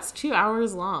 It's 2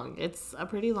 hours long. It's a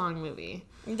pretty long movie.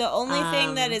 The only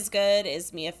thing that is good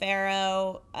is Mia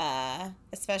Farrow,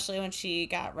 especially when she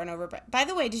got run over by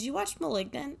the way, did you watch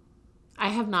Malignant? I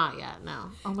have not yet, no.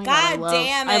 Oh my God God,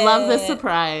 damn it. I love this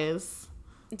surprise.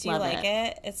 Do you like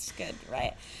it? It's good,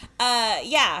 right?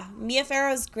 Yeah, Mia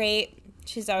Farrow's great.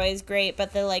 She's always great,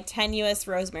 but the like tenuous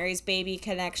Rosemary's Baby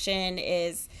connection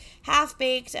is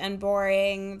half-baked and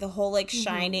boring. The whole like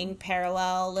Shining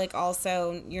parallel, like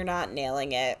also you're not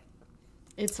nailing it.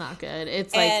 It's not good.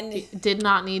 It's like it did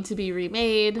not need to be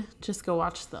remade. Just go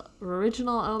watch the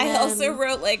original Omen. I also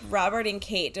wrote like Robert and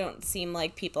Kate don't seem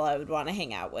like people I would want to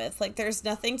hang out with. Like there's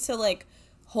nothing to like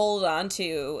hold on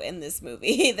to in this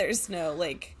movie. There's no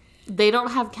like they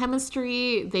don't have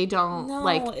chemistry. They don't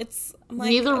it's like,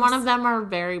 neither one of them are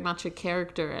very much a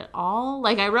character at all.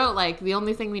 Like I wrote like the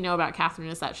only thing we know about Catherine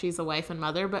is that she's a wife and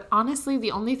mother, but honestly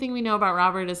the only thing we know about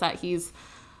Robert is that he's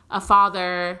a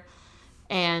father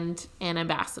and an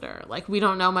ambassador. Like we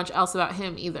don't know much else about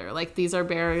him either. Like these are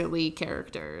barely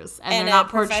characters and they're not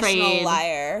portrayed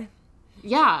liar.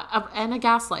 Yeah, and a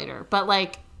gaslighter. But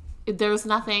like there's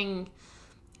nothing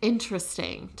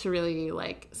interesting to really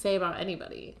like say about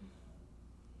anybody.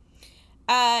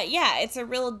 Yeah, it's a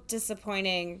real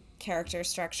disappointing character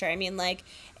structure. I mean, like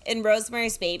in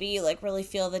Rosemary's Baby, you like really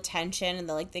feel the tension and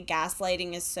the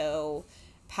gaslighting is so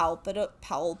palatable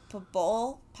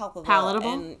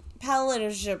and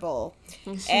palatable.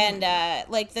 And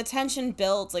like the tension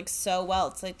builds like so well.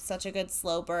 It's like such a good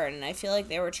slow burn, and I feel like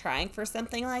they were trying for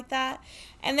something like that.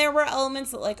 And there were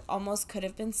elements that like almost could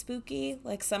have been spooky.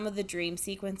 Like some of the dream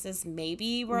sequences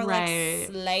maybe were like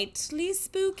slightly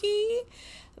spooky,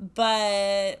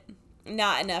 but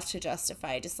not enough to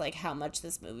justify just like how much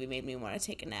this movie made me want to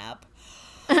take a nap.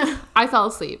 I fell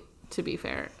asleep, to be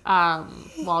fair,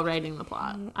 while writing the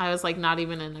plot. I was like not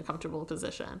even in a comfortable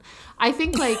position. I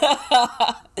think like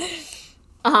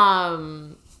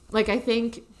I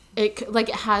think it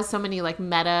has so many like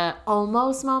meta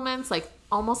almost moments, like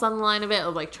almost on the line of it,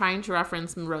 of like trying to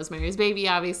reference Rosemary's Baby,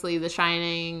 obviously, The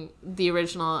Shining, the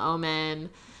original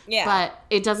Omen. Yeah. But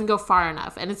it doesn't go far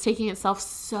enough, and it's taking itself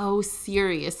so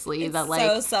seriously that like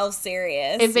so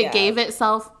self-serious. If it gave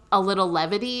itself a little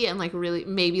levity and like really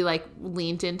maybe like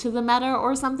leaned into the meta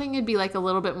or something, it'd be like a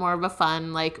little bit more of a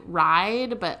fun like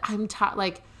ride. But I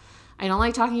don't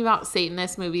like talking about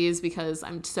Satanist movies because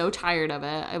I'm so tired of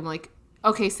it. I'm like,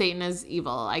 okay, Satan is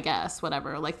evil, I guess,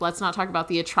 whatever. Like, let's not talk about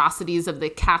the atrocities of the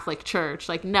Catholic Church.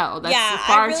 Like, no, that's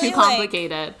far too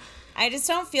complicated. I just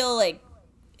don't feel like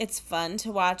it's fun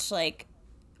to watch like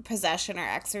possession or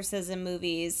exorcism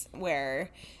movies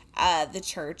where the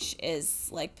church is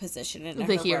like positioned in a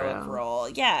heroic hero role.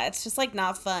 Yeah, it's just like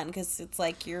not fun because it's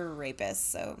like you're a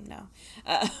rapist, so no.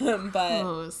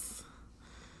 But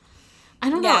I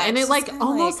don't know, and it like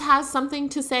almost has something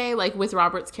to say, like with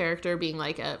Robert's character being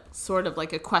like a sort of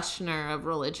like a questioner of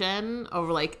religion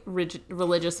over like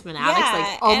religious fanatics,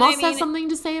 like almost has something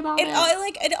to say about it.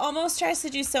 It almost tries to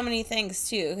do so many things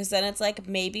too, because then it's like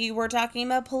maybe we're talking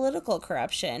about political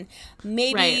corruption,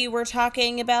 maybe we're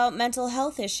talking about mental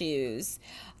health issues,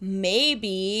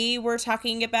 maybe we're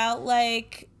talking about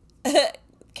like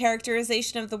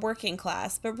characterization of the working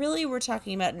class, but really we're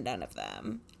talking about none of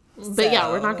them. But yeah,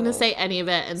 we're not going to say any of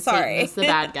it, and Satan is the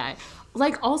bad guy.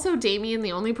 Like, also, Damien,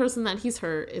 the only person that he's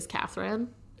hurt is Catherine.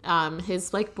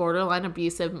 His, like, borderline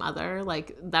abusive mother.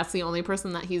 Like, that's the only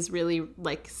person that he's really,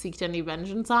 like, seeked any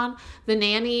vengeance on. The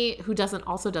nanny, who doesn't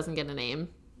get a name.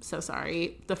 So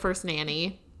sorry. The first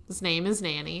nanny. His name is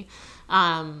Nanny.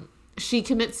 She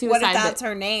commits suicide. What if that's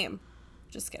her name?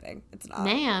 Just kidding. It's not.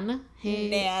 Nan. Hey,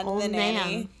 Nan, old the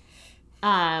nanny.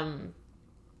 Nan.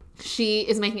 She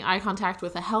is making eye contact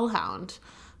with a hellhound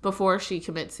before she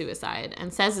commits suicide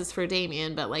and says it's for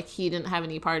Damien, but like he didn't have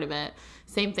any part of it.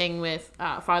 Same thing with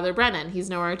Father Brennan. He's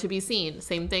nowhere to be seen.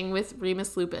 Same thing with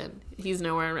Remus Lupin. He's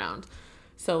nowhere around.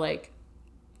 So like,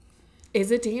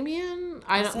 is it Damien?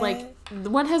 I don't like.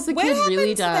 What has the kid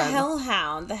really done? The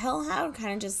hellhound. The hellhound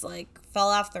kind of just like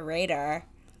fell off the radar.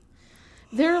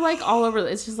 They're like all over.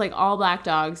 It's just like all black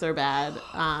dogs are bad.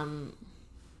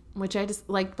 Which I just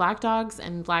like, black dogs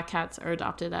and black cats are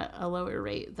adopted at a lower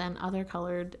rate than other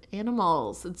colored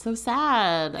animals. It's so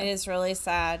sad. It is really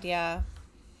sad, yeah.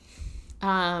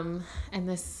 And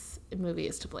this movie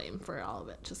is to blame for all of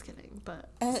it. Just kidding, but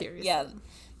seriously. Yeah,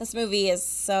 this movie is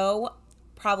so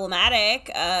problematic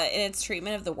in its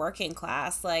treatment of the working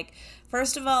class. Like,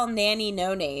 first of all, Nanny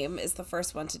No Name is the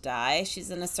first one to die. She's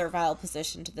in a servile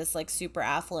position to this, like, super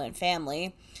affluent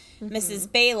family. Mrs.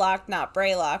 Baylock, not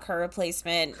Braylock, her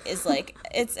replacement, is, like,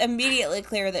 it's immediately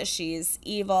clear that she's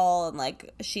evil and,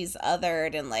 like, she's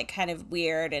othered and, like, kind of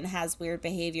weird and has weird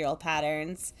behavioral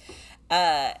patterns.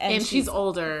 And she's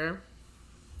older.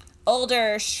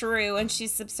 Older, shrew, and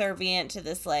she's subservient to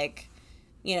this, like,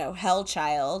 you know, hell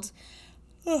child.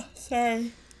 Oh,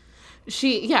 sorry.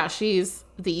 She's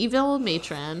the evil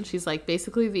matron. She's, like,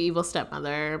 basically the evil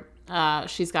stepmother.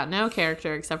 She's got no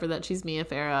character except for that she's Mia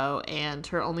Farrow, and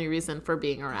her only reason for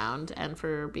being around and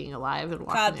for being alive and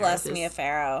walking God bless Mia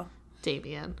Farrow.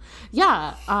 Damien.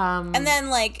 Yeah. And then,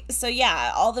 like, so,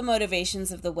 yeah, all the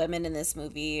motivations of the women in this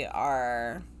movie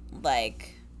are,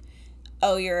 like,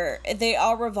 they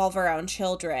all revolve around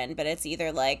children, but it's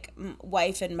either, like,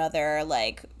 wife and mother,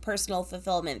 like, personal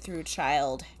fulfillment through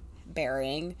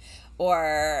childbearing,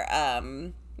 or,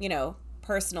 you know,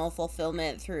 personal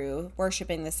fulfillment through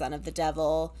worshiping the son of the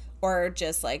devil, or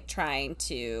just, like, trying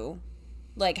to,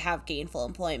 like, have gainful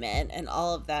employment, and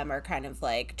all of them are kind of,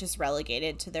 like, just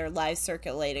relegated to their lives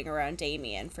circulating around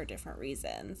Damien for different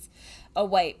reasons. A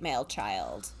white male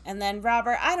child. And then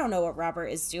Robert, I don't know what Robert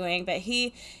is doing, but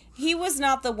he was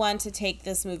not the one to take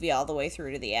this movie all the way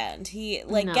through to the end. He,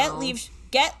 like, No.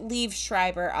 get Liev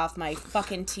Schreiber off my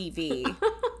fucking TV.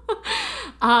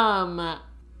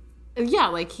 Yeah,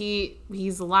 like,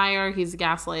 he's a liar, he's a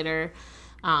gaslighter.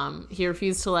 He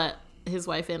refused to let his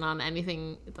wife in on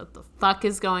anything that the fuck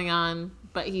is going on,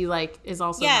 but he, like, is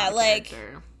also not a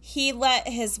character. He let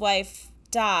his wife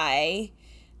die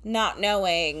not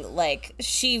knowing, like,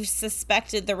 she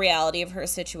suspected the reality of her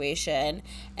situation,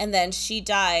 and then she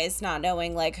dies not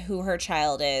knowing, like, who her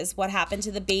child is, what happened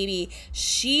to the baby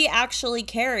she actually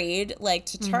carried, like,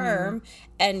 to term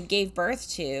and gave birth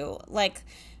to. Like,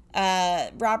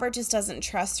 Robert just doesn't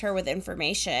trust her with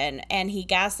information, and he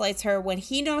gaslights her when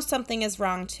he knows something is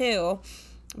wrong too,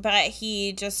 but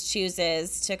he just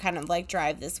chooses to kind of, like,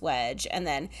 drive this wedge and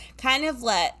then kind of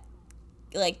let,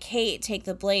 like, Kate take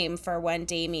the blame for when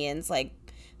Damien's, like,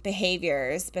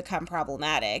 behaviors become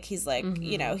problematic. He's like,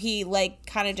 you know, he, like,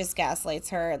 kind of just gaslights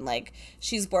her, and, like,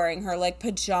 she's wearing her, like,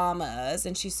 pajamas,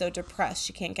 and she's so depressed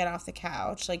she can't get off the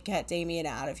couch. Like, get Damien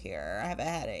out of here. I have a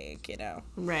headache, you know.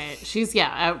 Right. She's,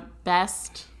 at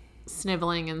best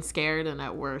sniveling and scared, and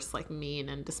at worst, like, mean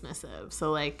and dismissive.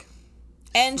 So, like...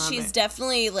 And she's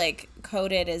definitely, like,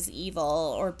 coded as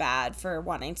evil or bad for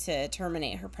wanting to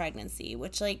terminate her pregnancy,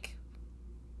 which, like...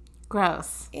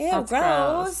 Gross. Ew, That's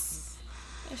gross.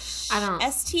 I don't...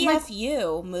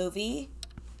 STFU, like, movie.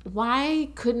 Why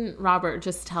couldn't Robert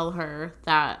just tell her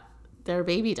that their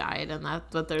baby died and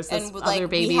that there's this other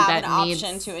baby that needs... an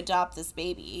option to adopt this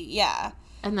baby? Yeah.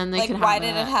 And then they like, could have why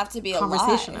did it have to be a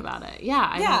conversation lie? About it. Yeah,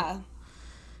 I know.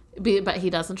 But he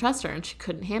doesn't trust her, and she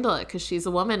couldn't handle it because she's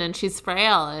a woman and she's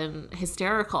frail and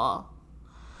hysterical.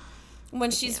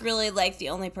 When she's really, like, the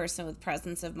only person with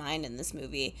presence of mind in this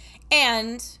movie.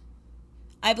 And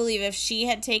I believe if she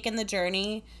had taken the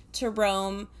journey to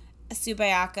Rome,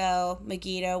 Subiaco,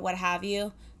 Megiddo, what have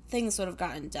you, things would have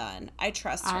gotten done. I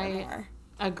trust her more.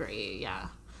 Agree, yeah.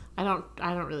 I don't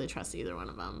really trust either one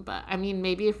of them. But, I mean,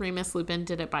 maybe if Remus Lupin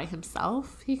did it by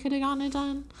himself, he could have gotten it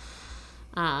done.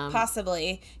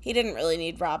 Possibly. He didn't really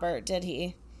need Robert, did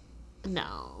he?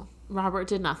 No. Robert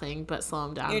did nothing but slow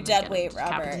him down. You're dead weight,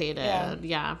 Robert.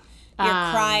 Yeah. You're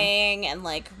crying and,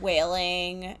 like,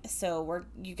 wailing, so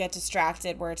you get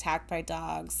distracted. We're attacked by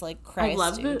dogs. Like, Christ,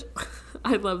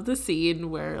 I love the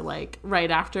scene where, like, right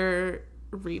after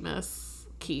Remus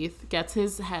Keith gets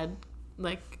his head,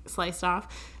 like, sliced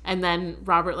off, and then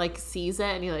Robert, like, sees it,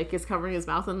 and he, like, is covering his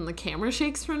mouth, and the camera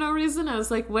shakes for no reason. I was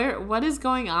like, what is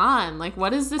going on? Like,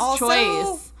 what is this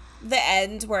choice? The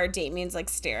end where Damien's, like,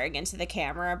 staring into the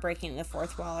camera, breaking the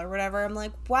fourth wall or whatever. I'm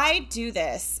like, why do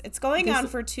this? It's going on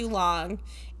for too long.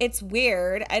 It's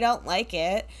weird. I don't like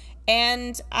it.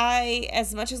 And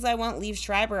as much as I want Liev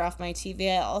Schreiber off my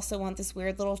TV, I also want this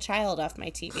weird little child off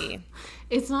my TV.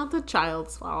 It's not the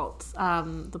child's fault.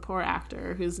 The poor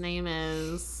actor, whose name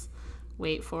is,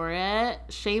 wait for it,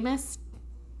 Seamus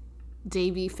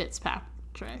Davy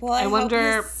Fitzpatrick. Well, I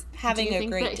wonder, he's having do you a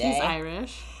think great that day. He's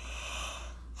Irish.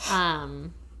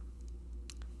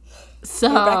 So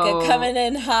Rebecca coming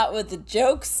in hot with the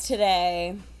jokes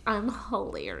today. I'm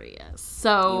hilarious.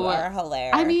 So you are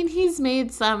hilarious. I mean, he's made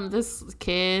this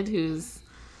kid who's,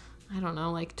 I don't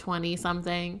know, like 20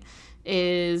 something,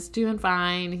 is doing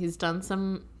fine. He's done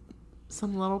some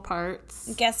little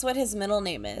parts. Guess what his middle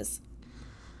name is?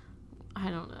 I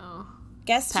don't know.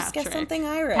 Just get something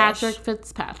Irish. Patrick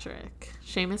Fitzpatrick.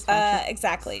 Seamus Patrick.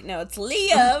 Exactly. No, it's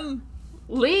Liam.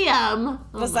 Liam.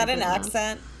 Was that an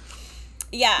accent?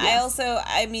 Yeah, yes.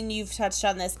 I mean, you've touched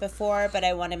on this before, but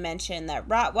I want to mention that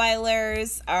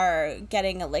Rottweilers are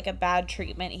getting a bad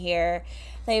treatment here.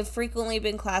 They've frequently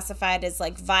been classified as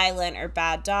violent or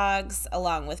bad dogs,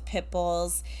 along with pit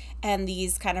bulls, and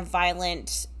these kind of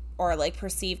violent or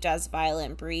perceived as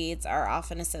violent breeds are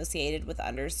often associated with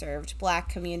underserved Black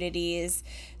communities.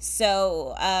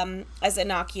 So, as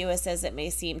innocuous as it may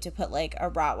seem to put a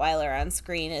Rottweiler on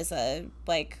screen as a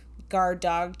guard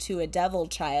dog to a devil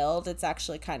child, it's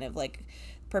actually kind of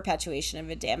perpetuation of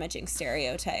a damaging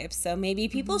stereotype. So maybe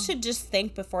people should just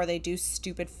think before they do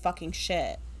stupid fucking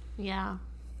shit. Yeah.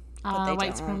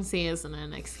 White supremacy isn't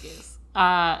an excuse.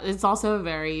 It's also a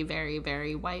very, very,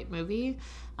 very white movie.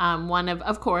 One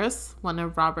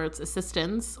of Robert's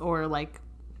assistants or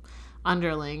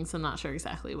underlings, I'm not sure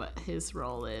exactly what his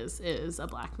role is a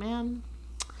Black man.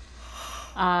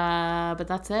 But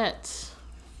that's it.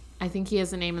 I think he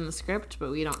has a name in the script,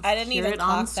 but we don't hear it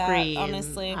on screen. That,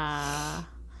 honestly.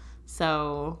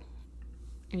 So,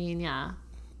 I mean, yeah.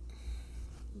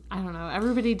 I don't know.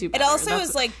 Everybody do better. It also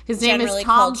is his name is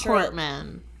Tom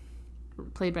Portman,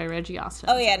 played by Reggie Austin.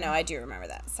 Oh yeah, no, I do remember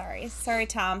that. Sorry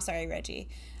Tom. Sorry Reggie.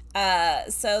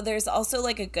 So there's also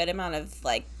a good amount of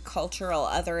cultural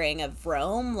othering of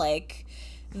Rome.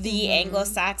 The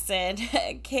Anglo-Saxon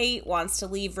Kate wants to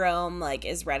leave Rome,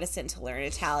 is reticent to learn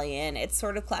Italian. It's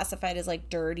sort of classified as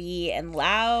dirty and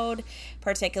loud,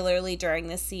 particularly during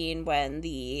the scene when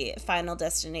the Final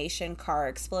Destination car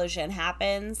explosion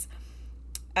happens.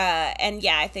 And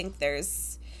yeah, I think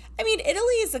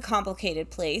Italy is a complicated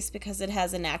place because it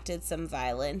has enacted some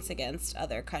violence against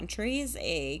other countries,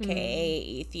 aka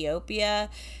Ethiopia,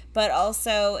 but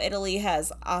also Italy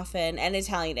has often, and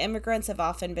Italian immigrants have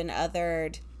often been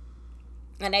othered,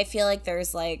 and I feel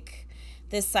there's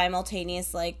this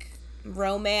simultaneous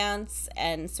romance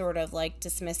and sort of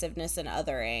dismissiveness and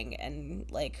othering and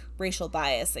racial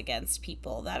bias against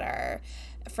people that are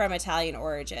from Italian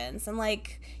origins. And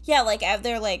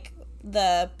they're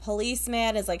the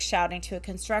policeman is shouting to a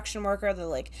construction worker.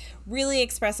 They're really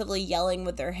expressively yelling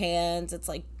with their hands. It's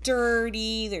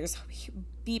dirty. There's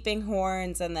beeping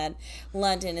horns. And then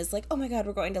London is oh my God,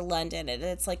 we're going to London. And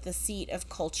it's the seat of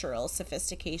cultural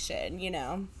sophistication, you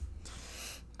know?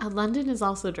 London is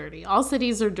also dirty. All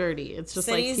cities are dirty. It's just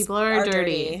people are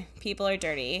dirty. People are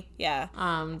dirty. Yeah.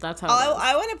 That's how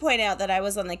I want to point out that I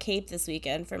was on the Cape this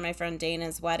weekend for my friend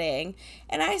Dana's wedding,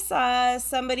 and I saw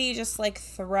somebody just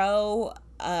throw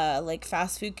a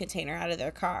fast food container out of their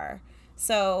car.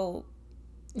 So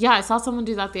yeah, I saw someone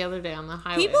do that the other day on the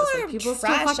highway. People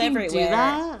trash everywhere. Do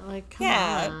that? Come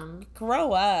on.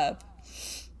 Grow up.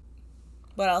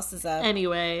 What else is up?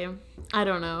 Anyway, I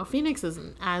don't know. Phoenix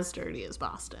isn't as dirty as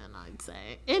Boston, I'd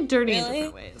say. Dirty in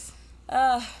different ways.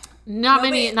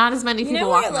 Not as many people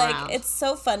walking around. It's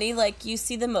so funny. You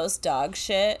see the most dog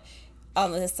shit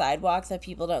on the sidewalk that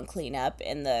people don't clean up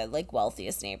in the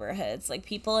wealthiest neighborhoods.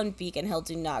 People in Beacon Hill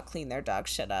do not clean their dog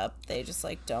shit up. They just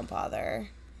don't bother.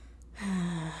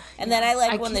 And then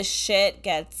I when the shit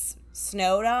gets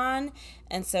snowed on,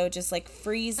 and so it just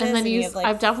freezes. And then you have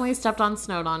I've definitely stepped on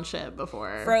snowed on shit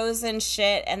before. Frozen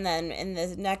shit, and then in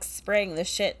the next spring the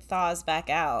shit thaws back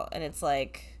out, and it's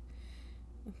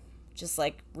just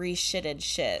re-shitted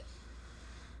shit.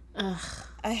 Ugh.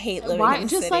 I hate living in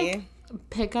the city.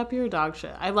 Pick up your dog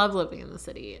shit. I love living in the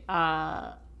city.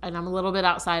 And I'm a little bit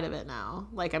outside of it now.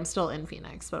 I'm still in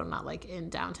Phoenix, but I'm not in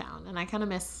downtown, and I kind of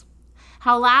miss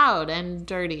how loud and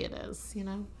dirty it is, you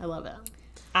know? I love it.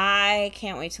 I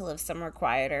can't wait to live somewhere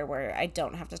quieter where I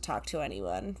don't have to talk to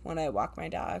anyone when I walk my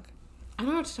dog. I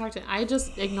don't have to talk to. I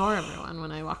just ignore everyone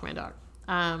when I walk my dog.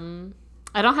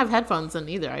 I don't have headphones in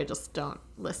either. I just don't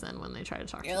listen when they try to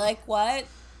talk to me. You're what?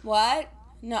 What?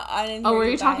 No, I didn't hear were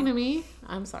you talking to me?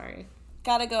 I'm sorry.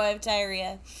 Gotta go. I have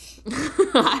diarrhea.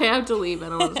 I have to leave. I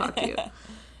don't want to talk to you.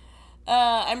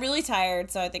 I'm really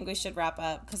tired, so I think we should wrap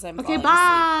up because I'm falling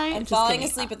bye. asleep. I'm falling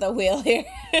asleep at the wheel here.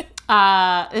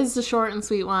 This is a short and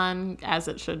sweet one, as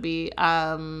it should be.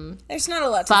 There's not a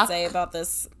lot to say about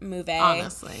this movie.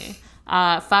 Honestly.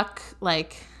 Fuck,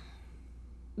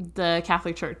 the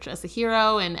Catholic Church as a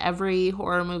hero in every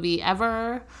horror movie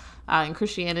ever, and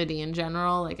Christianity in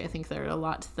general. I think there are a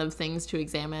lot of things to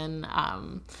examine.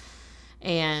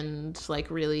 And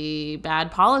really bad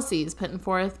policies put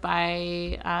forth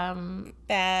by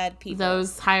bad people,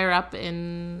 those higher up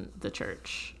in the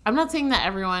church. I'm not saying that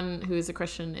everyone who is a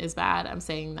Christian is bad. I'm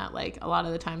saying that a lot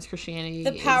of the times Christianity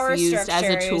is used as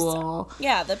a tool.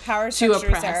 Yeah, the power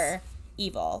structures are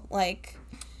evil.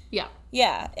 Yeah.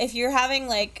 Yeah, if you're having,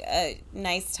 like, a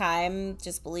nice time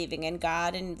just believing in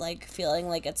God and, like, feeling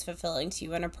like it's fulfilling to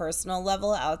you on a personal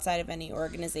level outside of any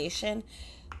organization,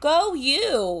 go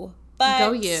you. But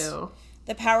Go you.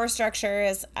 the power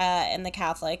structures in the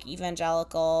Catholic,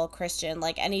 evangelical, Christian,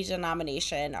 like any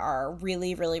denomination, are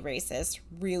really, really racist,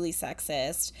 really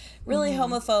sexist, really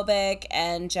homophobic,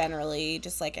 and generally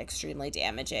just, like, extremely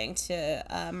damaging to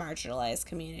marginalized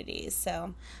communities.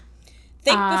 So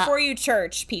think before you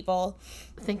church, people.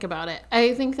 Think about it.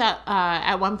 I think that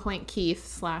at one point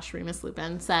Keith / Remus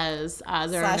Lupin says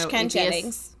there are no Ken atheists.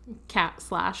 Jennings. Cat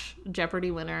 / Jeopardy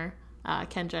winner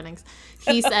Ken Jennings.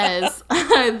 He says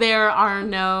there are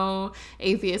no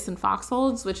atheists in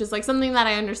foxholes, which is like something that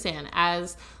I understand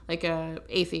as like a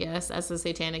atheist, as a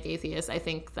satanic atheist. I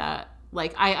think that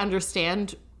like I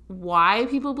understand why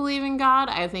people believe in God.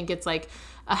 I think it's like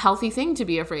a healthy thing to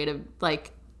be afraid of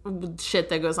like shit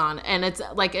that goes on, and it's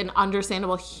like an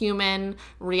understandable human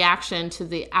reaction to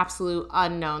the absolute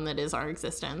unknown that is our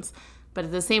existence. But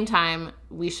at the same time,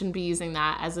 we shouldn't be using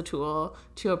that as a tool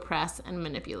to oppress and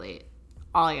manipulate.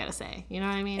 All I gotta say, you know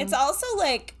what I mean? It's also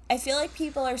like, I feel like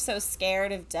people are so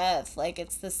scared of death, like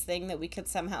it's this thing that we could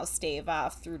somehow stave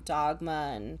off through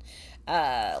dogma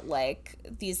and like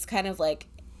these kind of like,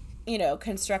 you know,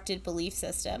 constructed belief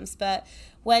systems. But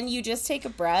when you just take a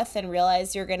breath and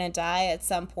realize you're gonna die at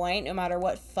some point, no matter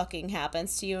what fucking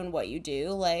happens to you and what you do,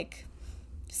 like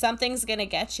something's gonna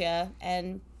get you,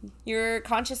 and your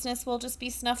consciousness will just be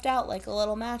snuffed out like a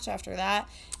little match after that,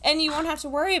 and you won't have to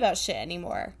worry about shit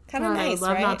anymore. Kind of nice, I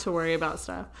love right? not to worry about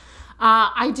stuff.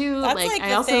 I do. That's like the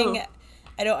I also thing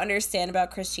I don't understand about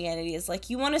Christianity is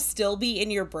like you want to still be in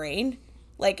your brain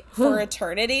like for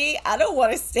eternity. I don't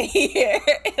want to stay here.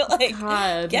 Like,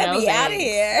 God, get no me out of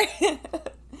thanks. here.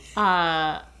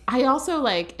 I also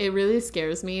like it really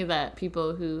scares me that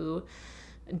people who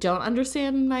don't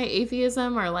understand my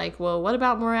atheism are like, well, what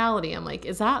about morality? I'm like,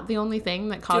 is that the only thing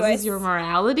that causes your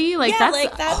morality? Like, Yeah, that's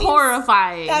like, that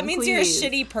horrifying. That means you're a please.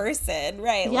 shitty person,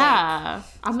 right? Yeah.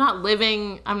 I'm not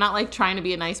like trying to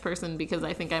be a nice person because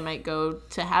I think I might go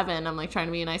to heaven. I'm like trying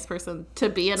to be a nice person to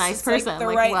be a nice person. Like the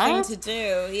like, right what? thing to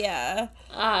do, yeah.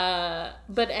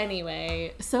 But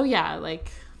anyway, so yeah,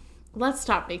 like, let's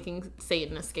stop making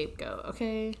Satan a scapegoat,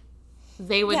 okay?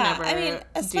 They would never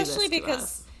especially do this because to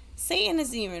us. Satan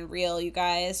isn't even real, you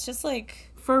guys. Just like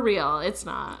For real, it's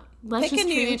not. Let's just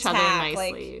treat each other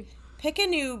nicely. Like, pick a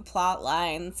new plot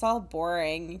line. It's all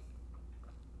boring.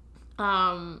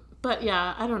 But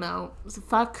yeah, I don't know.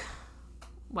 Fuck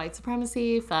white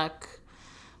supremacy. Fuck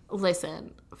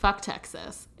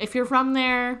Texas. If you're from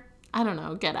there, I don't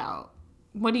know, get out.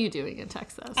 What are you doing in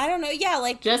Texas? I don't know. Yeah,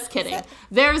 like just kidding.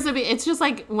 It's just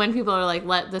like when people are like,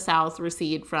 let the South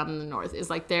recede from the North. Is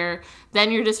like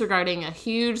then you're disregarding a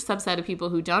huge subset of people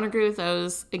who don't agree with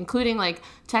those, including like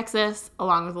Texas,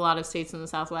 along with a lot of states in the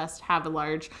Southwest, have a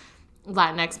large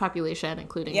Latinx population,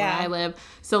 including where I live.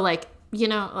 So like, you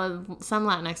know, some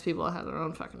Latinx people have their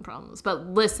own fucking problems. But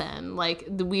listen, like,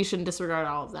 we shouldn't disregard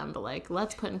all of them. But like,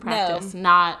 let's put in practice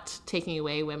not taking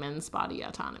away women's body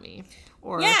autonomy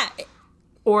or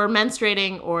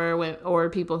menstruating or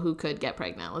people who could get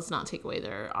pregnant. Let's not take away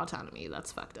their autonomy.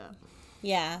 That's fucked up.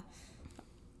 Yeah.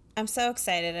 I'm so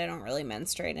excited I don't really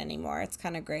menstruate anymore. It's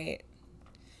kind of great.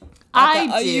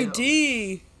 I do.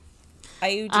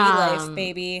 IUD life,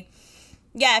 baby.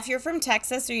 Yeah, if you're from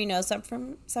Texas or you know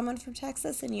someone from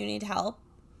Texas and you need help,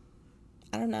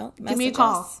 I don't know. Give me a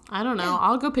call. I don't know. Yeah.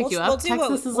 I'll go pick you up.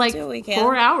 Texas is like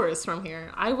 4 hours from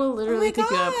here. I will literally pick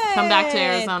you up, come back to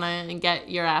Arizona, and get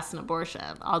your ass an abortion.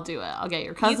 I'll do it. I'll get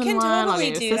your cousin one. I'll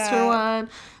get your sister one.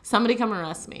 Somebody come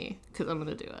arrest me because I'm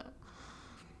going to do it.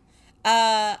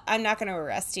 I'm not going to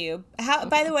arrest you.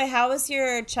 By the way, how is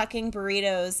your chucking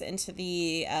burritos into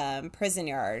the prison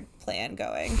yard plan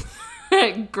going?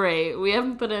 Great. We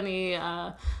haven't put any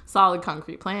solid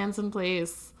concrete plans in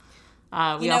place.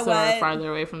 We also are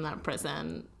farther away from that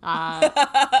prison. So I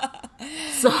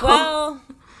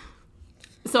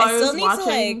still need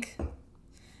watching.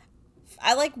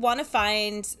 I want to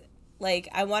find,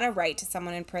 I want to write to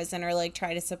someone in prison or,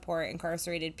 try to support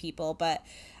incarcerated people, but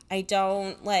I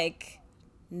don't,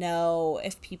 know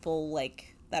if people,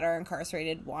 that are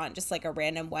incarcerated want just, a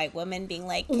random white woman being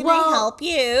like, can I help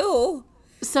you?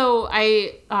 So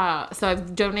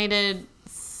I've donated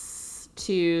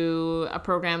to a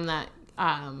program that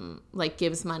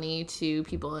gives money to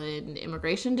people in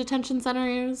immigration detention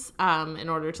centers in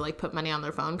order to put money on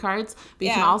their phone cards. But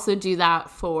you can also do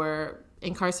that for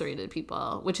incarcerated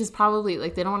people, which is probably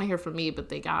they don't want to hear from me, but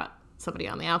they got somebody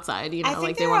on the outside, they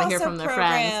want to hear from their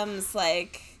friends.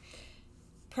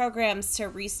 Programs to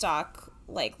restock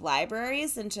like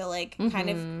libraries into like kind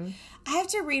of, I have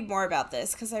to read more about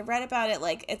this because I read about it.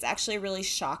 Like, it's actually really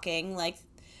shocking, like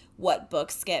what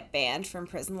books get banned from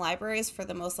prison libraries for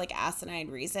the most like asinine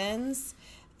reasons.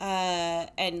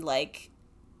 And like,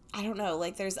 I don't know,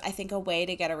 like there's, I think, a way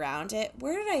to get around it.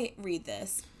 Where did I read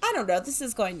this? I don't know. This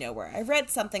is going nowhere. I read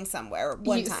something somewhere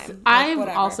one time. I've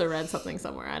also read something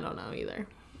somewhere. I don't know either.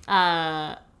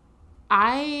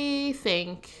 I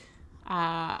think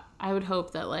I would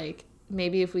hope that like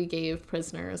maybe if we gave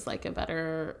prisoners like a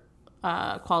better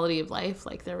quality of life,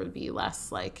 like there would be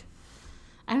less like,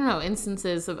 I don't know,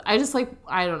 instances of, I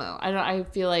don't know. I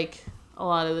feel like a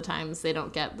lot of the times they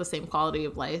don't get the same quality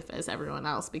of life as everyone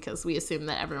else because we assume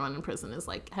that everyone in prison is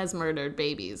like has murdered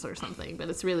babies or something, but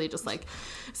it's really just like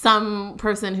some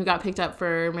person who got picked up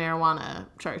for marijuana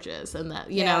charges, and that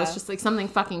you know it's just like something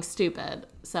fucking stupid.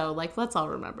 So like let's all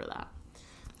remember that.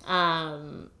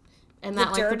 And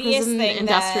that like the prison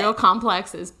industrial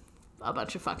complex is a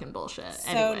bunch of fucking bullshit. So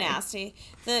anyway. Nasty.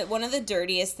 One of the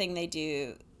dirtiest things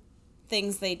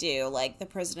they do, like the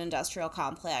prison industrial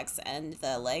complex and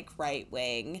the like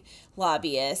right-wing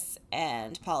lobbyists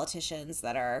and politicians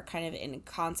that are kind of in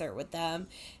concert with them,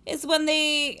 is when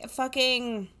they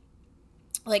fucking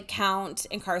like count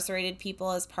incarcerated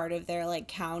people as part of their like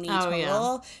county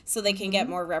total so they can get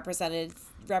more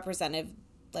representative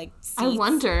like seats. I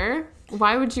wonder,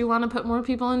 why would you want to put more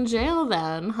people in jail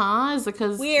then, huh? Is it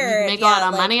because you make a lot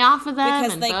of money off of them?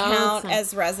 Because they count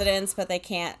as residents, but they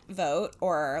can't vote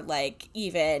or, like,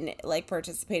 even, like,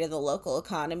 participate in the local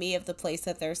economy of the place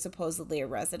that they're supposedly a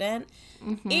resident.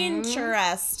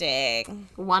 Interesting.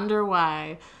 Wonder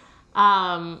why.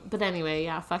 But anyway,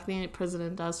 yeah, fuck the prison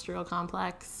industrial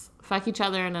complex. Fuck each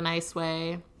other in a nice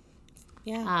way.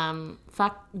 Yeah.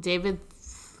 Fuck David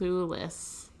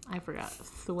Thewlis. I forgot.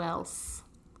 Thewels.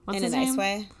 What's his name? In a nice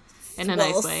way? In a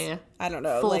nice way. I don't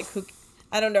know. Like,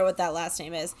 I don't know what that last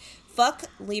name is. Fuck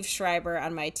Liev Schreiber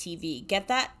on my TV. Get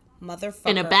that motherfucker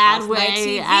in a bad off way. My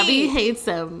TV. Abby hates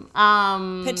him.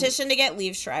 Petition to get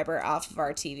Liev Schreiber off of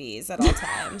our TVs at all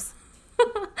times.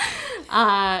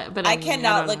 But I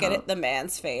cannot look at the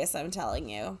man's face, I'm telling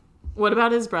you. What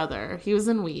about his brother? He was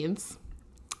in Weeds.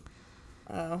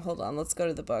 Oh, hold on. Let's go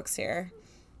to the books here.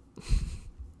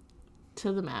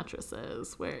 To the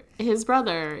mattresses, where his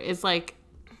brother is like...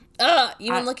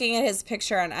 Even looking at his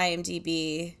picture on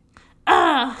IMDb.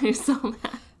 You're so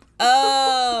mad.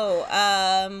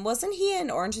 Wasn't he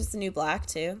in Orange is the New Black,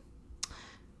 too?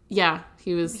 Yeah,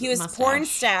 he was Porn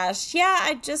Stash. Yeah,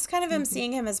 I just kind of am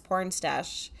seeing him as Porn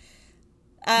Stash.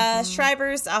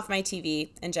 Schreiber's off my TV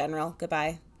in general.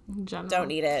 Goodbye. Don't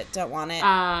need it. Don't want it.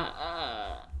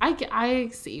 I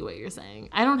see what you're saying.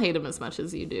 I don't hate him as much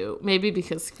as you do. Maybe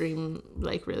because Scream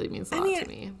like really means a lot to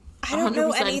me. I don't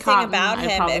know anything about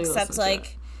him except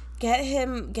like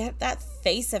get that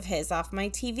face of his off my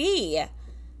TV.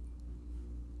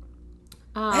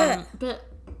 But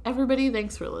everybody,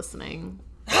 thanks for listening.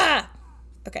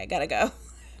 Okay, gotta go.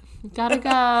 Gotta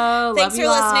go. Thanks for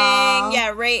listening.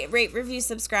 Yeah, rate, review,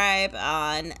 subscribe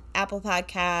on Apple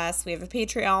Podcasts. We have a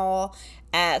Patreon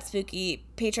at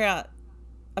Patreon.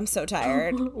 I'm so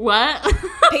tired. What?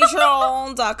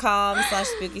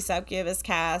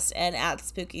 Patreon.com/SpookySuccubusCast and at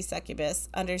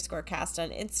SpookySuccubus_cast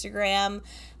on Instagram.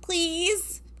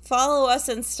 Please follow us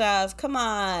and stuff. Come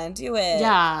on, do it.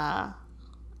 Yeah.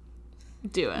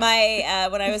 Do it.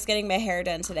 When I was getting my hair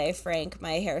done today, Frank,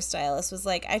 my hairstylist, was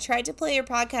like, I tried to play your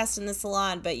podcast in the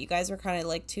salon, but you guys were kind of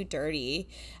like too dirty.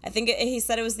 I think he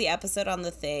said it was the episode on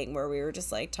The Thing where we were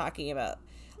just like talking about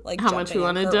like how much we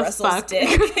wanted to fuck.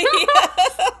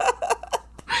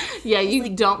 Yeah, you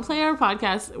don't play our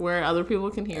podcast where other people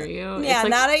can hear you. Yeah, it's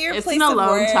like, not at your place of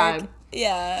work. It's an alone time.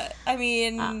 Yeah, I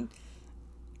mean,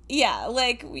 yeah,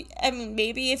 like,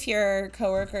 maybe if your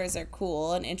coworkers are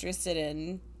cool and interested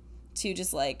in to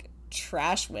just, like,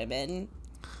 trash women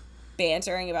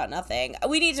bantering about nothing.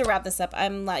 We need to wrap this up.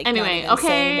 I'm, like, anyway,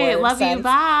 okay, love you.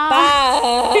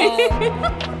 Bye.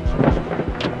 Bye.